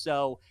won it.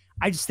 So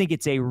I just think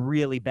it's a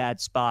really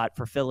bad spot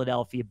for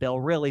Philadelphia, Bill.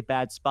 Really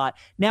bad spot.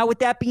 Now, with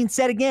that being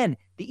said, again,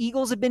 the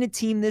Eagles have been a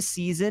team this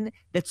season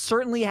that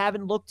certainly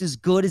haven't looked as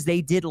good as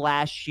they did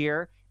last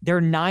year.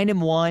 They're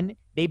 9-1.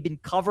 They've been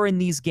covering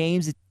these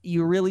games.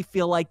 You really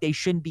feel like they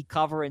shouldn't be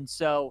covering.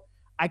 So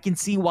I can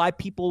see why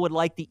people would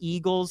like the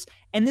Eagles.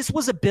 And this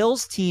was a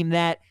Bills team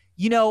that,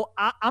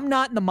 I'm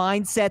not in the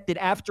mindset that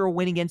after a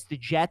win against the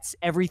Jets,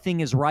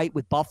 everything is right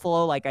with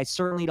Buffalo. Like, I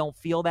certainly don't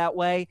feel that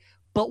way.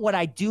 But what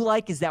I do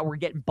like is that we're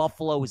getting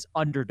Buffalo as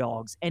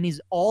underdogs. And is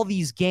all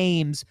these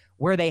games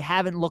where they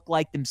haven't looked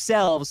like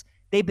themselves,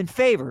 they've been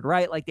favored,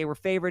 right? Like they were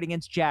favored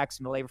against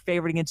Jacksonville. They were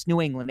favored against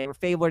New England. They were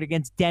favored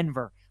against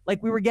Denver.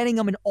 Like we were getting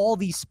them in all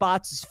these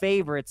spots as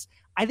favorites.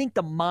 I think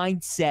the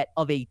mindset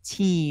of a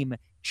team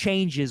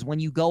changes when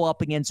you go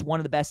up against one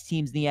of the best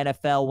teams in the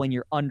NFL when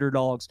you're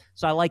underdogs.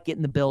 So I like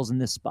getting the Bills in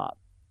this spot.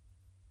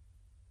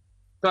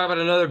 Talk about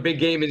another big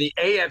game in the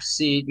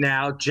AFC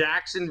now.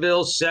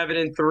 Jacksonville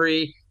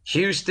 7-3.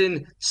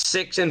 Houston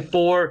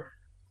 6-4.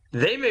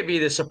 They may be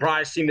the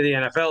surprise team of the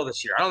NFL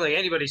this year. I don't think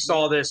anybody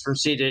saw this from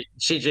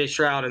CJ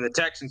Stroud and the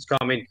Texans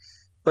coming.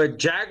 But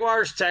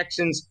Jaguars,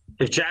 Texans,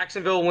 if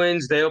Jacksonville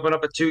wins, they open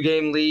up a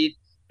 2-game lead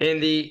in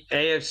the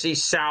AFC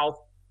South.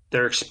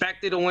 They're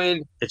expected to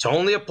win. It's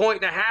only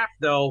 1.5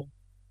 though.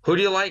 Who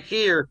do you like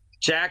here?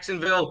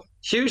 Jacksonville,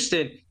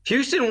 Houston.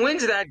 Houston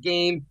wins that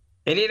game.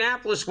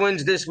 Indianapolis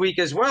wins this week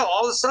as well.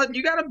 All of a sudden,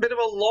 you got a bit of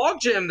a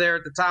logjam there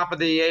at the top of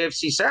the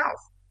AFC South.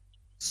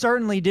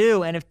 Certainly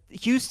do. And if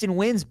Houston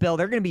wins, Bill,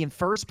 they're going to be in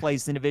first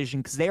place in the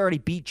division because they already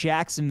beat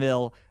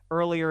Jacksonville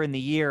earlier in the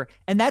year.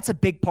 And that's a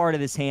big part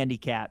of this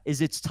handicap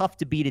is it's tough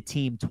to beat a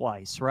team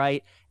twice,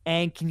 right?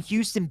 And can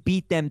Houston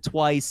beat them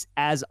twice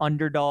as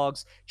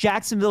underdogs?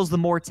 Jacksonville's the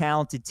more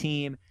talented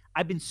team.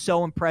 I've been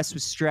so impressed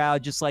with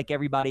Stroud, just like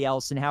everybody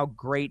else, and how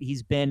great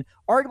he's been,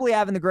 arguably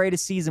having the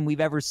greatest season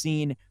we've ever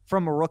seen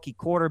from a rookie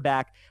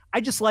quarterback.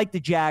 I just like the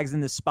Jags in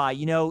this spot.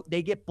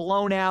 They get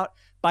blown out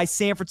by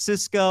San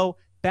Francisco,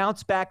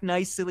 bounced back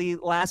nicely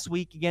last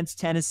week against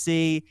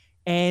Tennessee,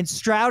 and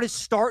Stroud is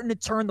starting to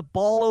turn the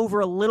ball over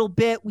a little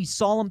bit. We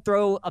saw him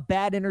throw a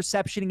bad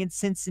interception against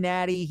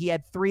Cincinnati. He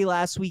had 3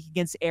 last week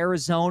against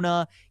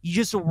Arizona. You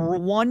just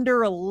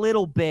wonder a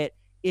little bit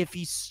if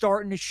he's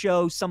starting to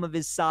show some of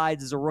his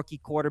sides as a rookie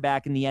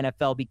quarterback in the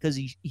NFL because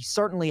he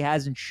certainly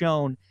hasn't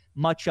shown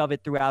much of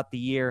it throughout the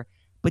year.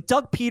 But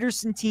Doug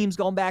Peterson teams,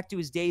 going back to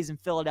his days in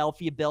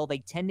Philadelphia, Bill, they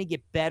tend to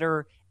get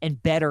better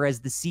and better as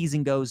the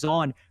season goes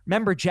on.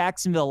 Remember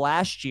Jacksonville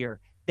last year?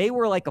 They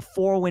were like a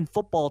 4-win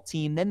football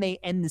team. Then they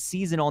end the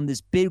season on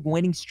this big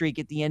winning streak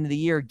at the end of the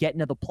year, getting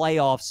to the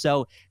playoffs.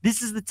 So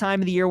this is the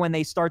time of the year when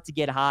they start to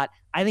get hot.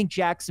 I think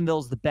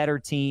Jacksonville's the better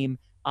team.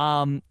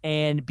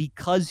 And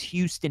because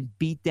Houston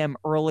beat them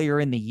earlier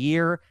in the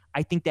year,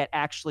 I think that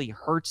actually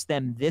hurts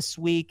them this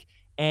week.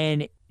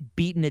 And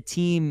beating a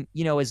team,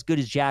 as good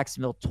as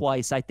Jacksonville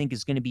twice, I think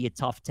is going to be a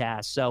tough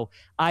task. So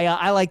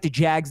I like the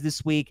Jags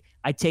this week.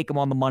 I take them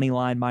on the money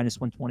line,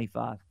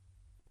 -125.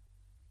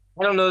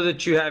 I don't know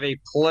that you have a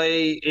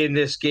play in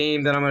this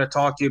game that I'm going to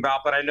talk to you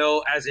about, but I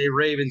know as a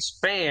Ravens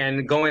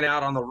fan going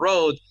out on the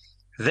road,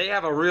 they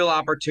have a real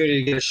opportunity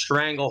to get a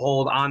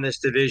stranglehold on this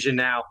division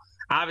now.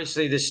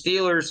 Obviously, the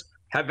Steelers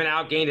have been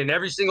outgained in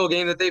every single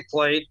game that they've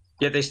played,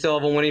 yet they still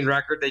have a winning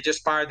record. They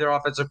just fired their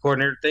offensive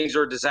coordinator. Things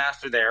are a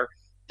disaster there.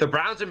 The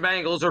Browns and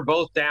Bengals are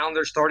both down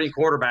their starting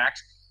quarterbacks.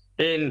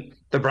 In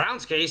the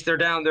Browns' case, they're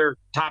down their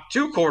top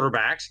 2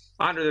 quarterbacks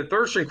under their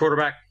third-string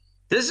quarterback.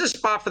 This is a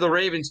spot for the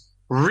Ravens.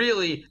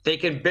 Really, they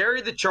can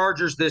bury the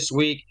Chargers this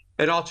week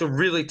and also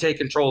really take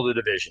control of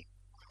the division.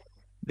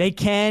 They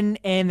can,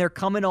 and they're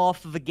coming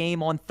off of a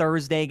game on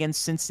Thursday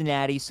against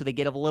Cincinnati, so they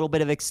get a little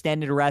bit of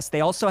extended rest.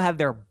 They also have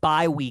their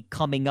bye week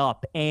coming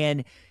up.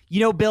 And,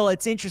 Bill,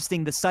 it's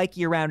interesting, the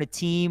psyche around a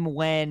team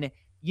when,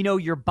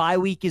 your bye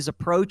week is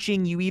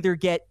approaching, you either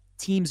get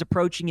teams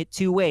approaching it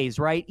 2 ways,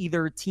 right?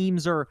 Either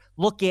teams are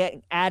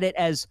looking at it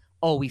as,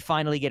 oh, we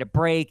finally get a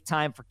break,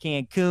 time for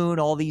Cancun,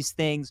 all these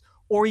things.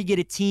 Or you get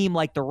a team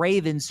like the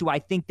Ravens, who I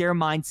think their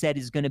mindset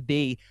is going to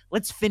be,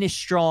 let's finish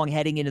strong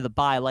heading into the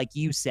bye, like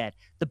you said.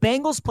 The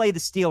Bengals play the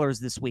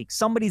Steelers this week.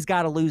 Somebody's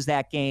got to lose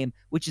that game,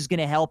 which is going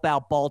to help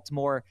out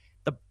Baltimore.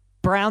 The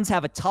Browns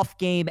have a tough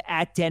game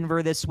at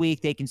Denver this week.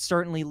 They can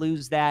certainly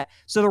lose that.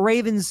 So the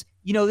Ravens,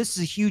 this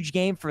is a huge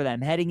game for them.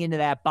 Heading into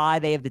that bye,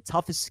 they have the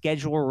toughest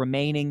schedule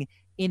remaining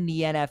in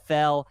the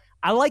NFL.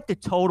 I like the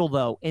total,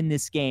 though, in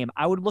this game.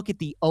 I would look at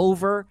the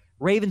over.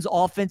 Ravens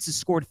offense has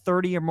scored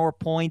 30 or more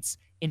points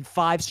in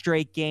 5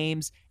 straight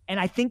games. And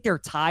I think they're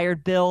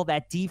tired, Bill.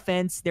 That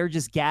defense, they're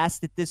just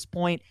gassed at this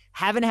point.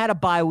 Haven't had a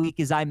bye week,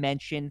 as I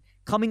mentioned.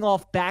 Coming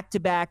off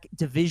back-to-back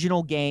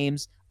divisional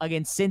games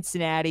against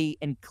Cincinnati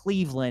and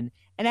Cleveland.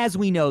 And as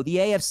we know, the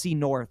AFC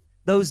North,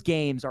 those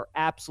games are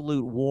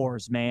absolute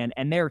wars, man.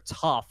 And they're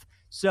tough.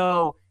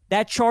 So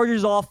that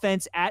Chargers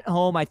offense at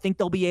home, I think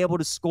they'll be able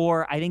to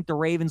score. I think the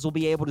Ravens will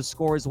be able to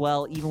score as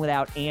well, even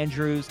without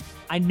Andrews.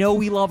 I know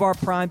we love our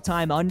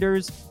primetime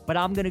unders, but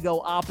I'm going to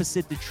go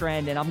opposite the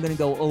trend, and I'm going to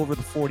go over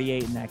the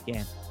 48 in that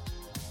game.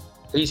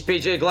 He's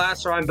PJ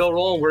Glasser. I'm Bill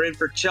Rowland. We're in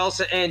for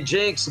Chelsea and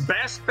Jinx.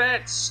 Best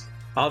bets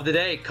of the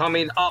day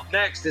coming up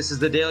next. This is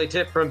the Daily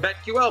Tip from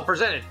BetQL,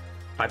 presented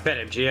by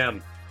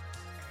BetMGM.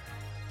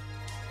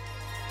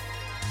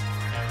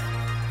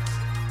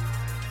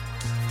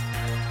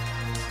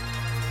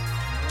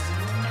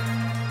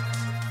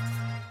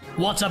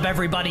 What's up,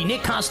 everybody?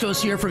 Nick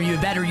Costos here from You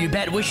Better You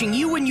Bet, wishing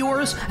you and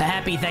yours a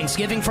happy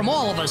Thanksgiving from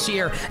all of us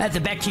here at the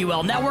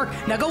BetQL Network.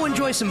 Now go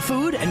enjoy some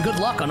food and good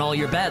luck on all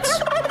your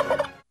bets.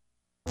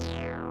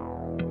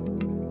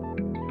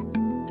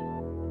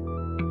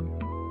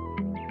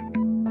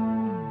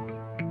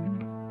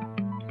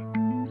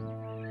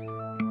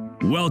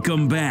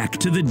 Welcome back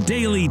to the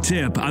Daily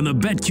Tip on the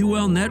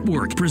BetQL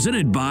Network,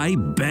 presented by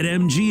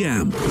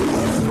BetMGM.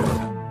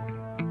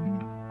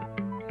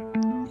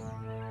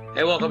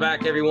 Hey, welcome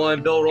back,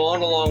 everyone. Bill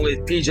Rowland along with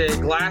PJ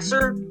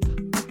Glasser.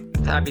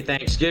 Happy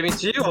Thanksgiving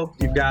to you. Hope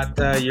you've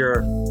got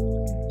your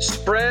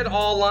spread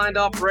all lined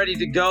up, ready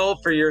to go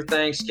for your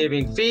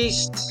Thanksgiving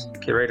feast.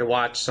 Get ready to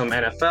watch some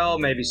NFL,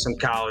 maybe some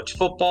college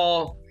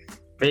football,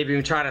 maybe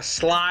even try to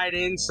slide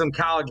in some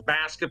college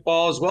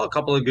basketball as well. A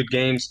couple of good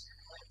games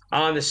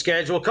on the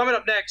schedule. Coming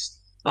up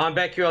next on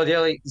BetQL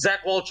Daily,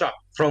 Zach Wolchuk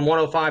from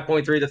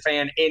 105.3 The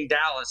Fan in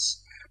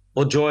Dallas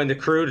will join the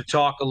crew to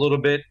talk a little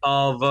bit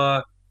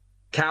of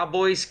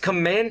Cowboys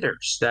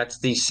Commanders. That's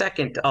the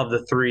second of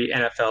the 3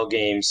 NFL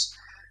games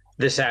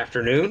this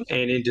afternoon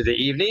and into the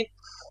evening.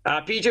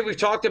 PJ, we've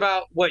talked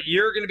about what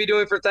you're going to be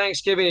doing for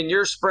Thanksgiving and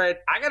your spread.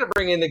 I got to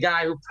bring in the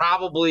guy who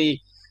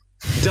probably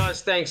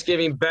does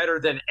Thanksgiving better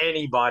than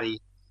anybody,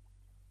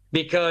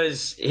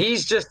 because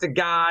he's just a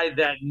guy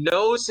that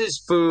knows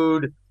his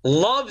food,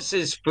 loves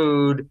his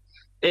food,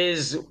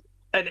 is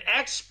an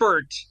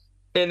expert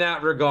in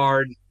that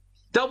regard.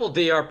 Double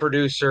D, our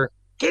producer.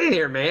 Get in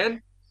here,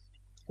 man.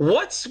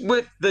 What's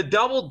with the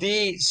Double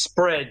D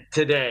spread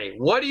today?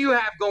 What do you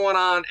have going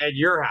on at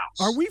your house?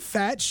 Are we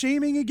fat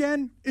shaming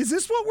again? Is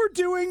this what we're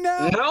doing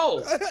now?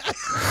 No.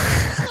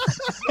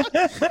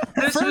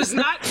 This is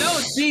not.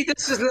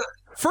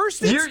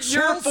 First, it's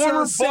you're a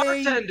former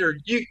saying, bartender.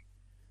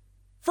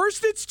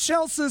 First, it's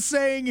Chelsea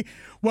saying,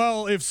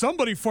 well, if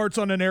somebody farts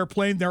on an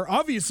airplane, they're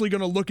obviously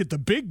going to look at the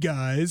big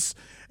guys.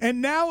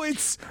 And now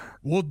it's,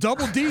 well,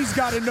 Double D's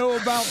got to know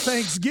about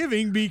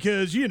Thanksgiving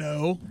because,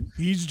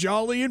 he's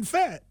jolly and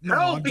fat. No,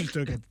 I'm just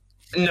joking.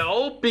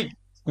 No,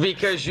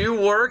 because you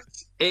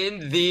worked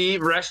in the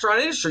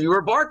restaurant industry. You were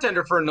a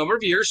bartender for a number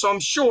of years, so I'm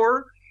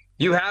sure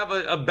you have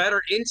a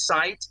better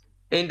insight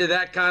into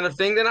that kind of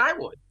thing than I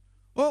would.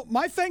 Well,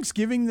 my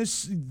Thanksgiving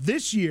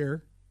this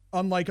year,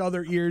 unlike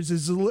other years,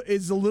 is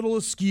a little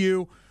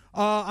askew.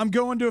 I'm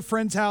going to a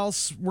friend's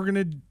house. We're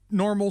going to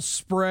normal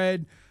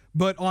spread.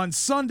 But on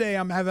Sunday,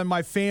 I'm having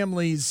my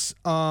family's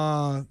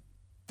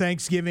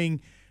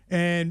Thanksgiving,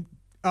 and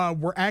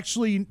we're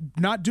actually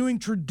not doing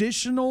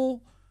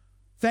traditional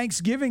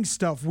Thanksgiving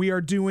stuff. We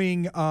are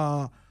doing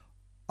a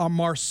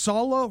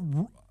marsala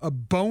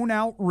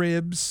bone-out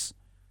ribs.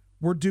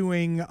 We're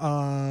doing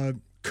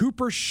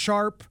Cooper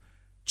Sharp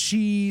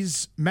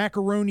cheese,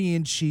 macaroni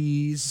and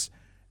cheese.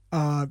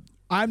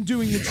 I'm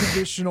doing the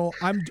traditional.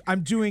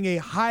 I'm doing a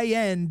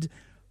high-end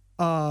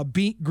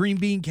green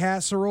bean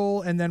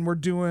casserole, and then we're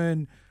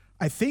doing,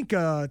 I think,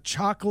 a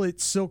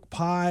chocolate silk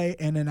pie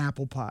and an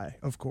apple pie,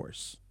 of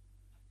course.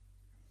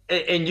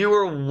 And you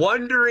were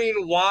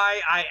wondering why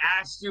I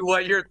asked you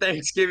what your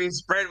Thanksgiving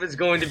spread was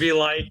going to be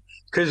like,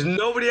 because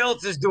nobody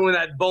else is doing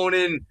that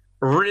bone-in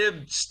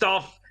rib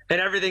stuff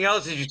and everything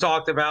else that you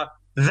talked about.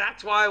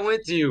 That's why I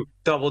went to you,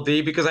 Double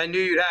D, because I knew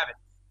you'd have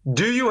it.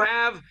 Do you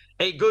have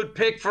a good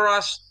pick for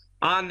us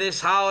on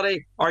this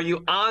holiday? Are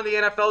you on the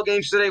NFL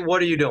games today?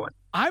 What are you doing?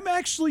 I'm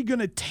actually going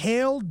to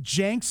tail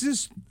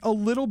Jenks's a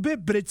little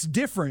bit, but it's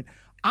different.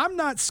 I'm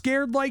not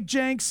scared like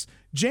Jenks.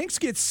 Jenks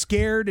gets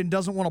scared and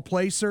doesn't want to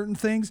play certain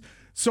things.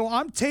 So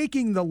I'm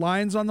taking the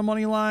Lions on the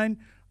money line.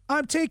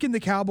 I'm taking the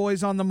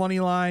Cowboys on the money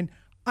line.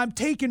 I'm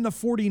taking the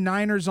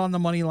 49ers on the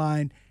money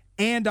line.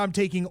 And I'm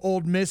taking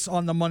Ole Miss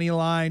on the money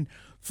line.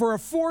 For a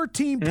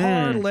 4-team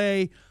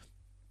parlay,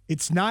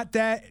 it's not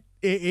that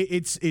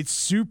it's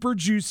super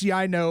juicy,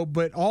 I know,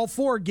 but all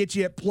four get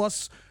you at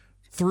plus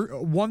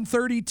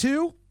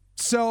 132.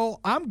 So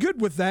I'm good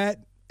with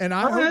that, and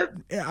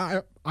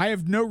I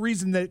have no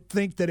reason to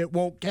think that it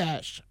won't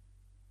cash.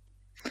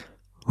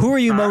 Who are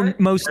you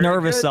most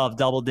nervous of,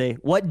 Double D?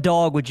 What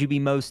dog would you be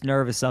most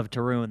nervous of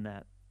to ruin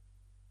that?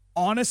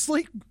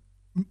 Honestly,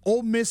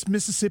 Ole Miss,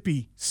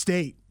 Mississippi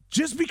State,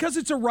 just because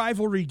it's a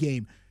rivalry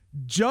game.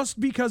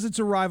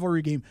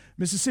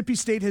 Mississippi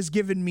State has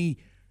given me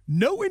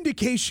no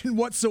indication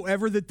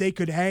whatsoever that they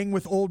could hang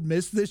with Ole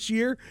Miss this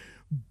year,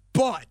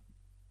 but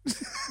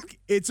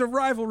it's a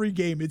rivalry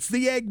game. It's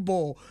the Egg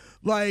Bowl.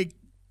 Like,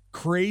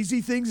 crazy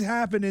things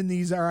happen in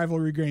these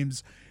rivalry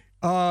games.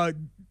 I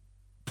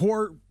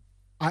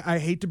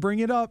hate to bring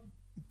it up,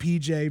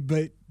 PJ,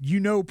 but you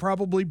know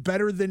probably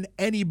better than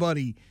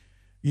anybody,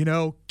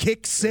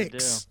 kick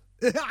six.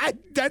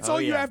 That's all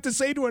you have to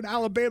say to an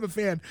Alabama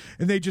fan,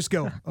 and they just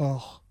go,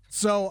 oh.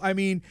 So, I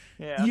mean,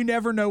 you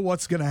never know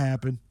what's going to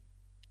happen.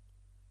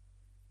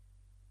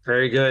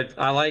 Very good.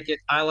 I like it.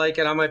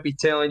 I might be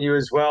tailing you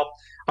as well.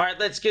 All right,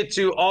 let's get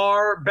to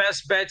our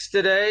best bets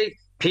today.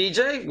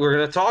 PJ, we're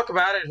going to talk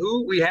about it.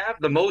 Who we have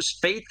the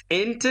most faith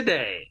in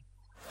today.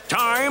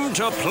 Time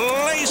to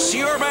place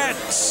your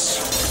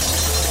bets.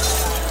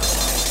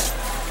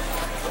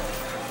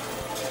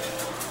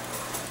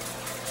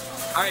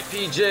 All right,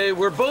 PJ,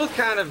 we're both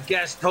kind of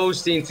guest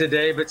hosting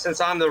today, but since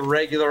I'm the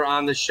regular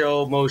on the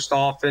show most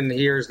often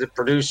here as the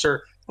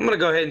producer, I'm going to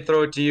go ahead and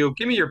throw it to you.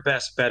 Give me your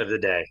best bet of the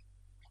day.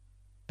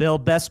 Bill,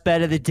 best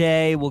bet of the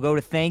day. We'll go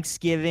to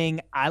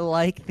Thanksgiving. I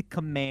like the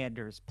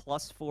Commanders,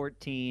 plus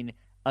 14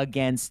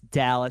 against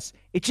Dallas.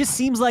 It just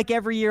seems like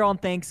every year on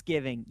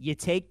Thanksgiving, you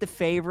take the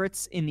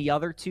favorites in the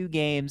other two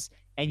games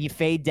and you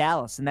fade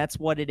Dallas, and that's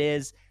what it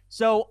is.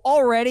 So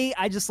already,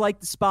 I just like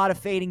the spot of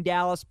fading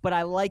Dallas, but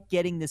I like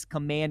getting this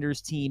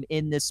Commanders team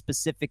in this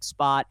specific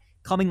spot,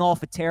 coming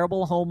off a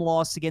terrible home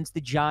loss against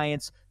the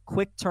Giants,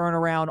 quick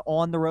turnaround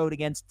on the road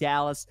against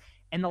Dallas.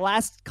 And the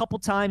last couple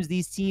times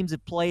these teams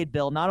have played,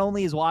 Bill, not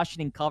only is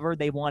Washington covered,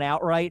 they won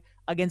outright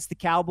against the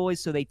Cowboys,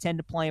 so they tend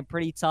to play them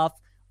pretty tough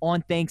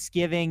on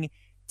Thanksgiving.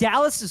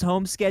 Dallas's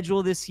home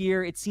schedule this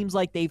year, it seems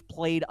like they've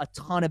played a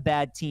ton of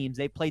bad teams.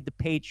 They've played the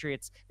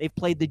Patriots, they've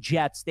played the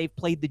Jets, they've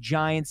played the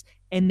Giants,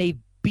 and they've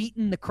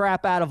beaten the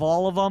crap out of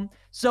all of them.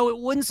 So it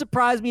wouldn't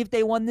surprise me if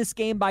they won this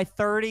game by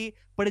 30,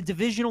 but a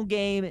divisional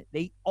game,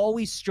 they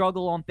always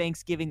struggle on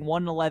Thanksgiving,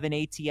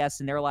 1-11 ATS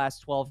in their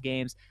last 12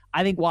 games.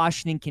 I think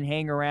Washington can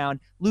hang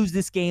around, lose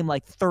this game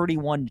like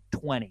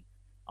 31-20.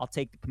 I'll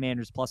take the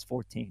Commanders plus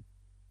 14.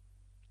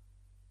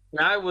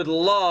 I would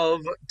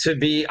love to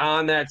be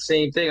on that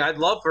same thing. I'd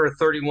love for a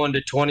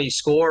 31-20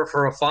 score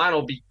for a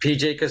final, PJ,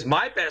 because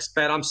my best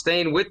bet, I'm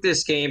staying with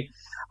this game.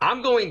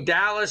 I'm going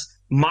Dallas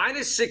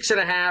minus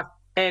 6.5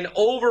 and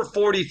over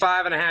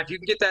 45.5. You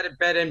can get that at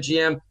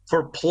BetMGM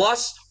for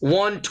plus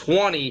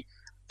 120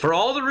 for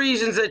all the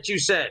reasons that you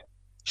said.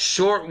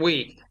 Short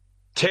week,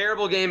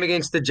 terrible game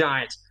against the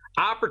Giants,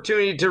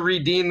 opportunity to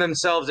redeem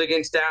themselves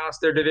against Dallas,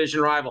 their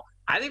division rival.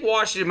 I think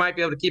Washington might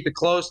be able to keep it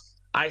close.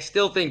 I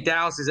still think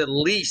Dallas is at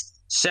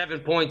least 7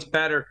 points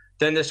better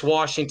than this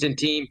Washington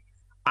team.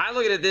 I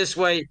look at it this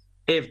way.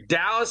 If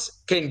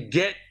Dallas can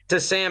get to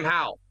Sam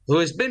Howell, who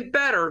has been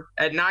better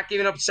at not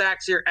giving up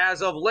sacks here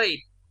as of late,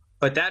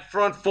 but that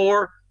front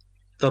four,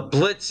 the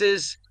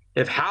blitzes,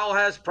 If Howell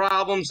has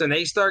problems and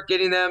they start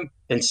getting them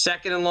in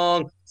second and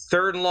long,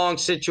 third and long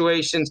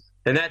situations,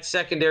 and that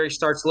secondary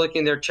starts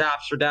licking their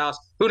chops for Dallas,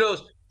 who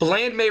knows?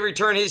 Bland may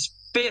return his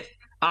 5th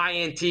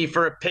INT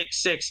for a pick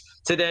 6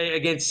 today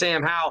against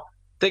Sam Howell.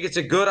 I think it's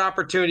a good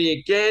opportunity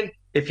again.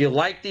 If you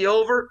like the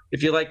over,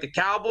 if you like the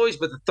Cowboys,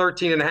 but the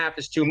 13.5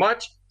 is too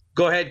much,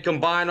 go ahead,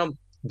 combine them.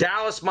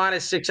 Dallas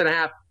minus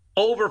 6.5,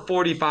 over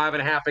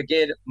 45.5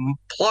 again,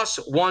 plus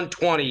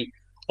 120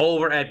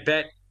 over at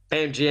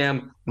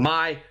BetMGM,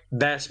 my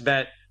best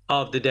bet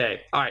of the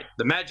day. All right,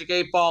 the Magic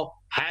 8 Ball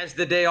has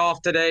the day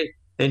off today,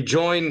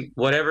 enjoying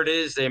whatever it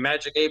is the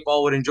Magic 8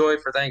 Ball would enjoy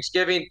for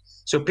Thanksgiving.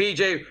 So,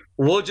 PJ,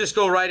 we'll just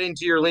go right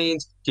into your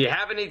leans. Do you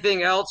have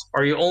anything else,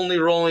 or are you only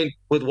rolling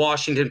with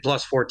Washington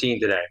plus 14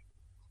 today?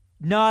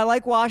 No, I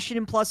like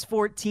Washington plus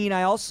 14.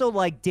 I also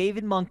like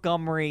David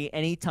Montgomery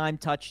anytime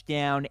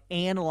touchdown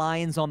and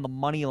Lions on the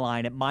money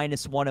line at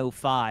minus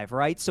 105,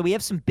 right? So we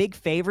have some big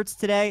favorites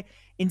today.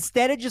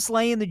 Instead of just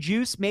laying the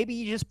juice, maybe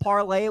you just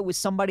parlay it with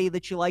somebody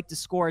that you like to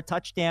score a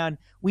touchdown.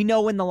 We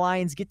know when the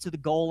Lions get to the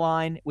goal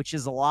line, which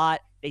is a lot,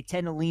 they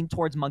tend to lean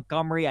towards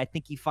Montgomery. I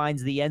think he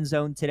finds the end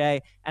zone today.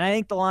 And I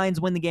think the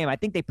Lions win the game. I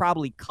think they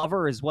probably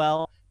cover as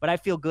well, but I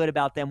feel good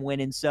about them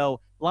winning.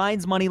 So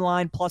Lions money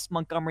line plus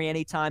Montgomery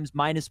anytimes,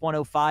 minus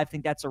 105. I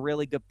think that's a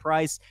really good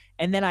price.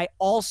 And then I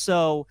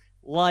also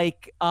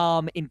like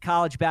in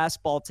college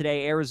basketball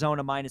today,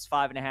 Arizona minus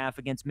 5.5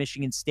 against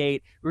Michigan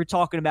State. We were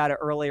talking about it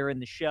earlier in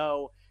the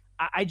show.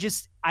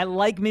 I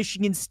like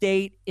Michigan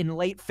State in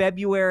late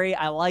February.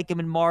 I like him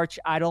in March.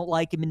 I don't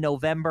like him in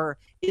November.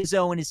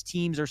 Izzo and his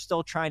teams are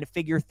still trying to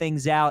figure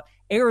things out.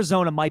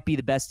 Arizona might be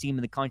the best team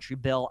in the country,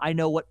 Bill. I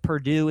know what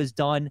Purdue has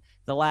done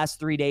the last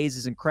 3 days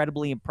is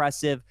incredibly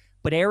impressive.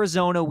 But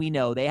Arizona, we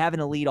know they have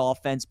an elite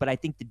offense, but I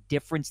think the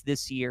difference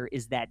this year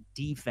is that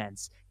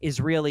defense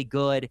is really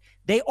good.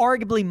 They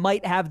arguably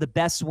might have the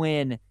best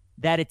win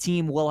that a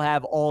team will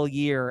have all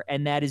year,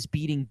 and that is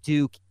beating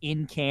Duke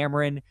in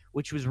Cameron,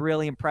 which was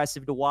really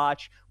impressive to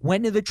watch.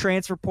 Went to the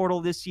transfer portal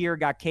this year,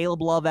 got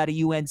Caleb Love out of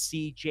UNC,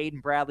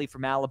 Jaden Bradley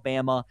from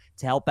Alabama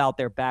to help out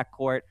their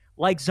backcourt.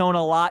 Like Zona a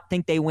lot,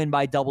 think they win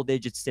by double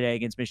digits today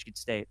against Michigan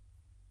State.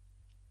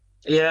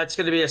 Yeah, that's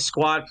going to be a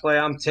squad play.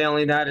 I'm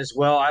tailing that as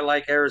well. I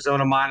like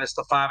Arizona minus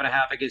the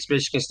 5.5 against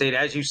Michigan State.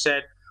 As you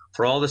said,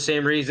 for all the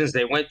same reasons,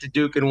 they went to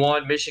Duke and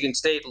won. Michigan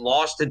State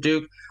lost to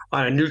Duke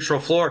on a neutral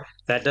floor.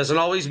 That doesn't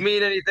always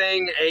mean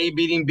anything. A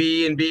beating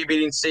B and B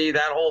beating C,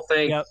 that whole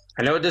thing. Yep.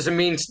 I know it doesn't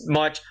mean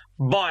much,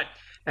 but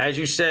as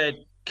you said,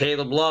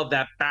 Caleb Love,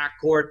 that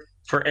backcourt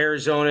for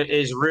Arizona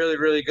is really,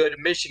 really good.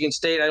 Michigan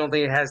State, I don't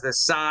think it has the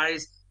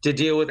size to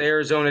deal with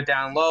Arizona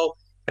down low.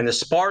 And the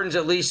Spartans,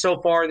 at least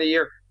so far in the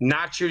year,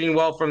 not shooting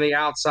well from the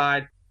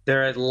outside.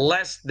 They're at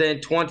less than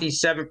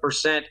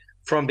 27%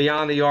 from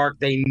beyond the arc.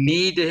 They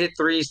need to hit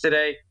threes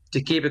today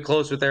to keep it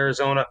close with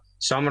Arizona.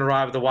 So I'm going to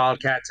ride with the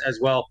Wildcats as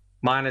well,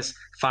 minus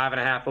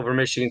 5.5 over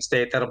Michigan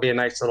State. That'll be a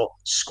nice little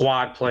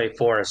squad play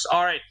for us.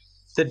 All right.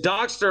 The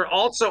Dogster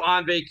also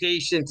on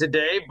vacation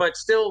today, but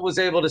still was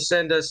able to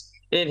send us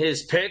in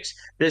his picks.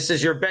 This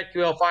is your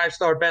BetQL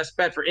 5-star best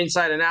bet for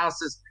inside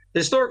analysis,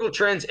 historical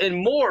trends, and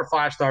more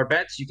 5-star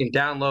bets. You can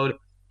download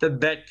the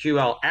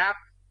BetQL app.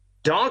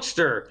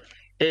 Dogster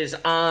is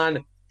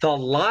on the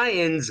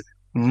Lions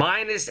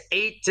minus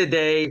 8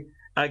 today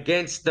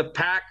against the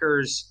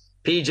Packers.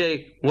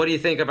 PJ, what do you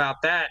think about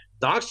that?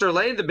 Dogster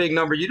laying the big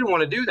number. You didn't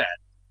want to do that.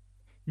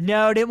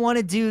 No, didn't want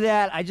to do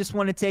that. I just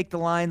want to take the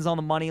Lions on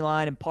the money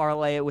line and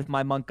parlay it with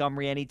my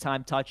Montgomery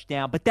anytime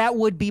touchdown. But that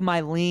would be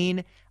my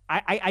lean.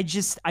 I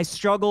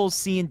struggle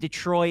seeing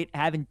Detroit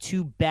having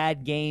 2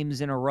 bad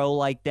games in a row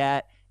like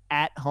that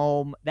at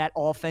home. That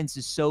offense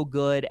is so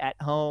good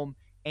at home.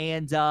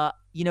 And,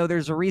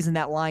 there's a reason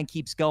that line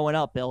keeps going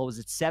up, Bill. It was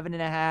at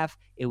 7.5.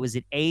 It was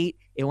at 8.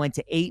 It went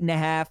to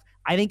 8.5.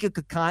 I think it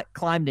could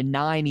climb to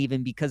 9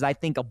 even, because I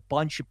think a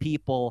bunch of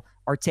people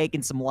are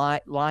taking some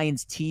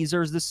Lions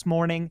teasers this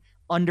morning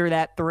under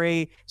that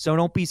 3. So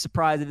don't be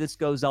surprised if this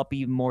goes up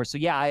even more. So,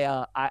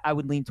 yeah, I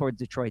would lean towards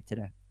Detroit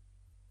today.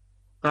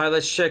 All right,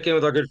 let's check in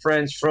with our good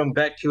friends from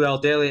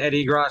BetQL Daily. Ed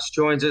Egros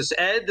joins us.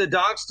 Ed, the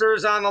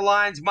Dogsters on the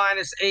Lions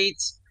minus 8.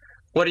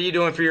 What are you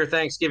doing for your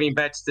Thanksgiving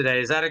bets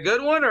today? Is that a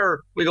good one, or are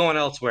we going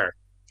elsewhere?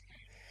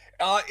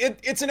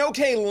 It's an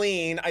okay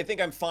lean. I think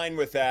I'm fine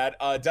with that.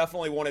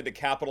 Definitely wanted to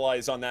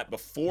capitalize on that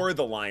before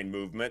the line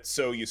movement.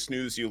 So you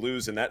snooze, you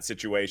lose in that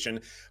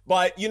situation.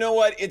 But you know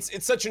what?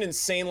 It's such an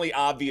insanely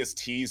obvious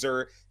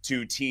teaser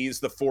to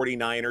tease the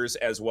 49ers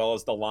as well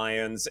as the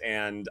Lions.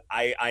 And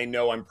I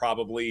know I'm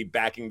probably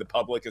backing the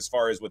public as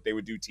far as what they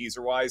would do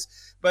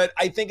teaser-wise. But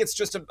I think it's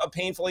just a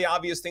painfully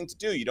obvious thing to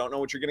do. You don't know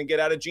what you're going to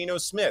get out of Geno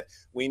Smith.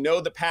 We know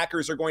the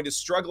Packers are going to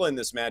struggle in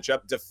this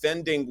matchup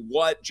defending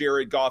what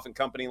Jared Goff and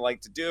company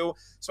like to do.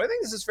 So I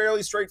think this is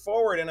fairly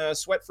straightforward and a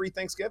sweat-free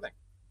Thanksgiving.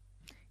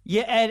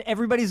 Yeah, Ed,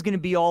 everybody's going to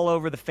be all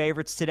over the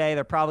favorites today.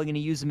 They're probably going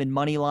to use them in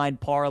money line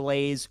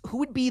parlays. Who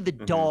would be the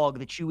dog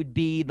that you would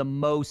be the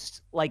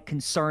most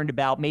concerned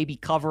about, maybe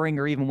covering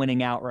or even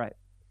winning outright?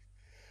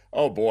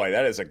 Oh boy,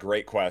 that is a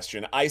great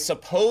question. I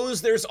suppose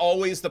there's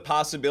always the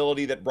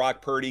possibility that Brock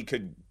Purdy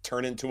could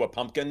turn into a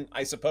pumpkin,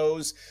 I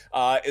suppose,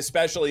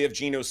 especially if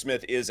Geno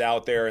Smith is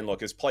out there. And look,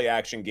 his play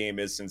action game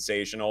is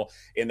sensational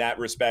in that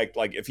respect.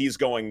 Like if he's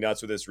going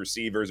nuts with his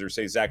receivers, or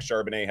say Zach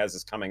Charbonnet has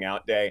his coming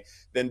out day,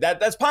 then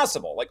that's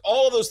possible. Like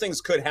all of those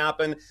things could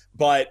happen,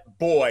 but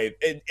boy,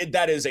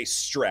 that is a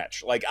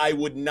stretch. Like I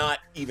would not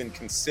even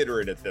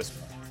consider it at this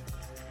point.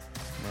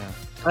 Yeah.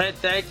 All right,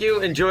 thank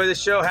you. Enjoy the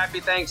show. Happy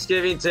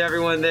Thanksgiving to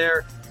everyone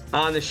there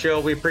on the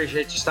show. We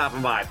appreciate you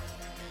stopping by.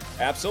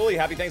 Absolutely.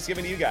 Happy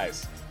Thanksgiving to you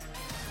guys.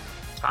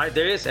 All right,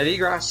 there he is, Ed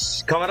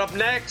Egros. Coming up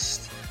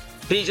next,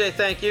 PJ,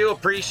 thank you.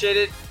 Appreciate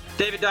it.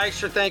 David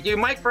Dykstra, thank you.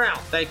 Mike Brown,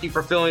 thank you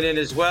for filling in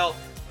as well.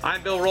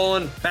 I'm Bill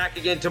Rowland. Back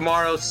again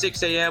tomorrow,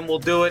 6 a.m. We'll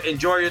do it.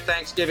 Enjoy your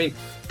Thanksgiving.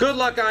 Good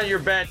luck on your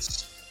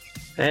bets.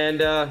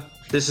 And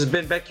this has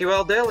been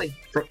BetQL Daily.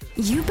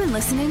 You've been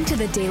listening to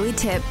the Daily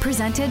Tip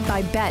presented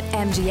by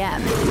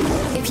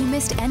BetMGM. If you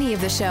missed any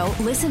of the show,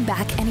 listen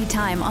back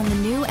anytime on the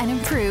new and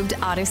improved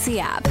Odyssey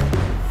app.